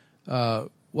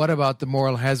 What about the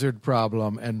moral hazard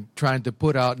problem and trying to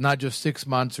put out not just 6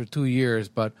 months or 2 years,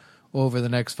 but over the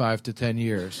next 5 to 10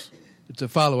 years? It's a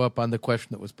follow-up on the question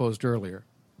that was posed earlier.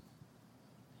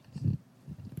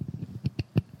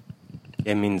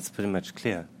 I mean, it's pretty much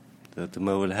clear that the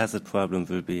moral hazard problem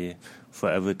will be for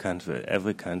every country.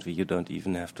 Every country, you don't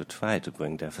even have to try to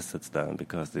bring deficits down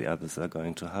because the others are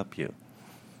going to help you.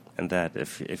 And that,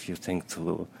 if you think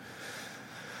through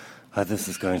how this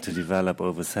is going to develop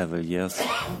over several years,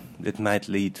 it might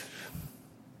lead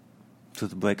to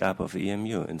the breakup of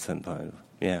EMU in some point.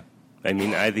 Yeah. I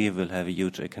mean, either you will have a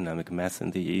huge economic mess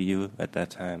in the EU at that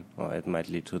time, or it might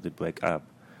lead to the breakup.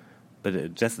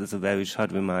 But just as a very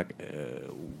short remark,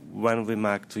 one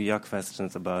remark to your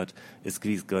questions about is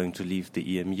Greece going to leave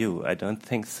the EMU? I don't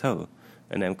think so.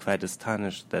 And I'm quite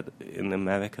astonished that in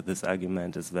America this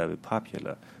argument is very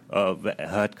popular, or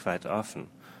heard quite often.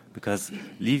 Because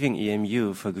leaving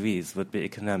EMU for Greece would be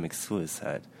economic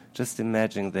suicide. Just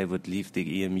imagine they would leave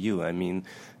the EMU. I mean,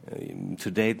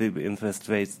 today the interest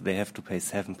rates, they have to pay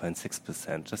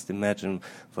 7.6%. Just imagine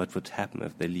what would happen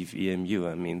if they leave EMU.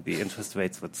 I mean, the interest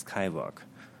rates would skyrocket.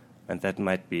 And that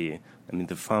might be, I mean,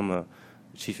 the former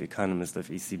chief economist of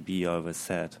ECB always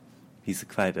said, he's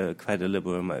quite a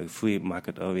liberal, free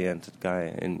market-oriented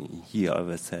guy, and he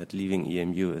always said leaving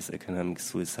EMU is economic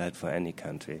suicide for any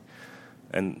country.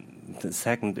 And the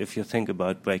second, if you think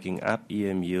about breaking up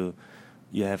EMU,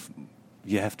 you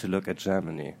have to look at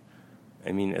Germany.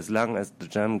 I mean, as long as the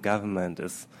German government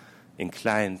is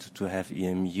inclined to have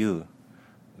EMU,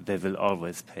 they will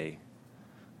always pay.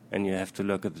 And you have to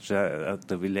look at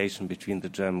the relation between the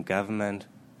German government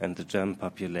and the German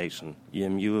population.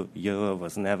 EMU, euro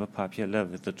was never popular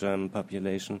with the German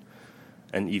population.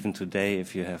 And even today,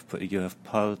 if you have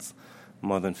polls,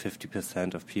 more than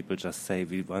 50% of people just say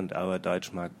we want our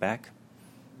Deutschmark back.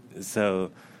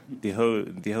 So the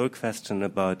whole question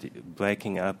about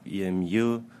breaking up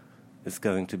EMU is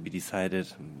going to be decided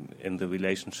in the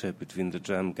relationship between the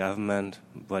German government,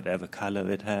 whatever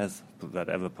color it has,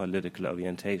 whatever political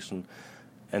orientation,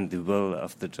 and the will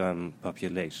of the German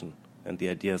population and the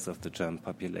ideas of the German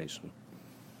population.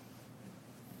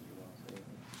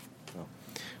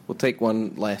 We'll take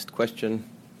one last question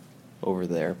over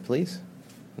there, please.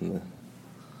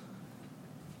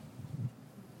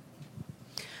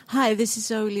 Hi, this is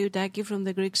Zoe Liudaki from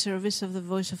the Greek service of the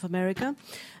Voice of America.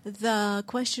 The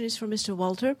question is for Mr.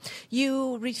 Walter.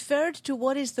 You referred to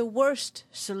what is the worst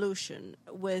solution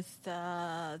with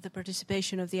the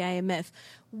participation of the IMF.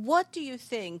 What do you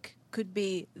think could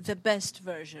be the best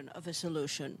version of a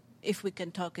solution, if we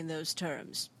can talk in those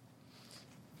terms?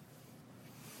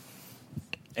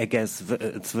 I guess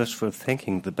it's wishful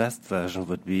thinking. The best version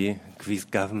would be Greece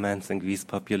governments and Greece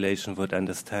population would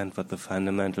understand what the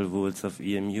fundamental rules of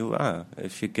EMU are.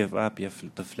 If you give up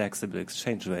the flexible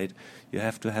exchange rate, you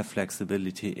have to have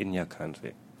flexibility in your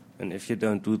country. And if you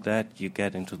don't do that, you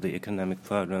get into the economic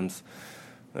problems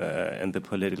and the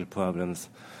political problems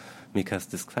Mikas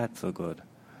described so good.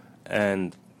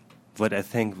 And what I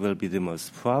think will be the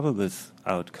most probable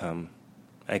outcome,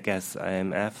 I guess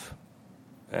IMF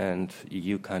and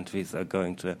EU countries are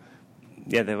going to...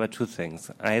 Yeah, there were two things.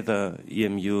 Either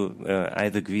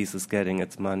either Greece is getting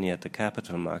its money at the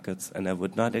capital markets, and I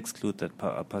would not exclude that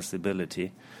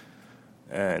possibility.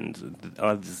 And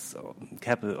all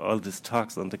this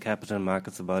talks on the capital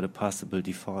markets about a possible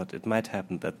default, it might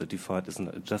happen that the default is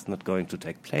just not going to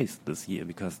take place this year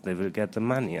because they will get the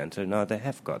money. Until now, they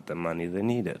have got the money they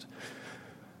needed.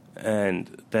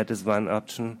 And that is one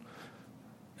option.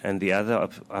 And the other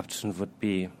option would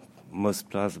be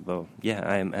most plausible. Yeah,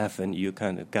 IMF and EU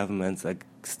kind of governments are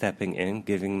stepping in,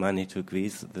 giving money to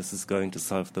Greece. This is going to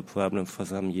solve the problem for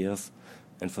some years.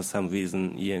 And for some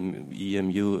reason,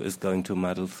 EMU is going to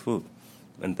muddle through.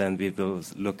 And then we will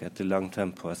look at the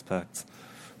long-term prospects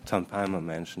Tom Palmer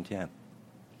mentioned, yeah.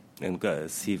 And go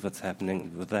see what's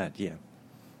happening with that, yeah.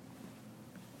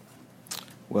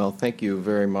 Well, thank you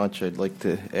very much. I'd like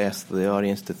to ask the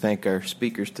audience to thank our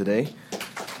speakers today.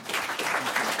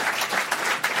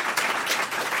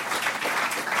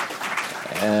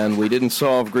 And we didn't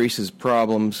solve Greece's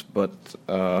problems, but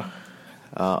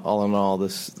all in all,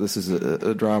 this is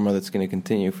a drama that's going to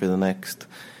continue for the next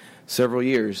several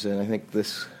years. And I think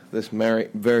this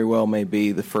very well may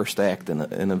be the first act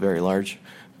in a very large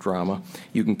drama.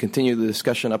 You can continue the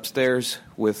discussion upstairs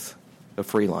with a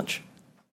free lunch.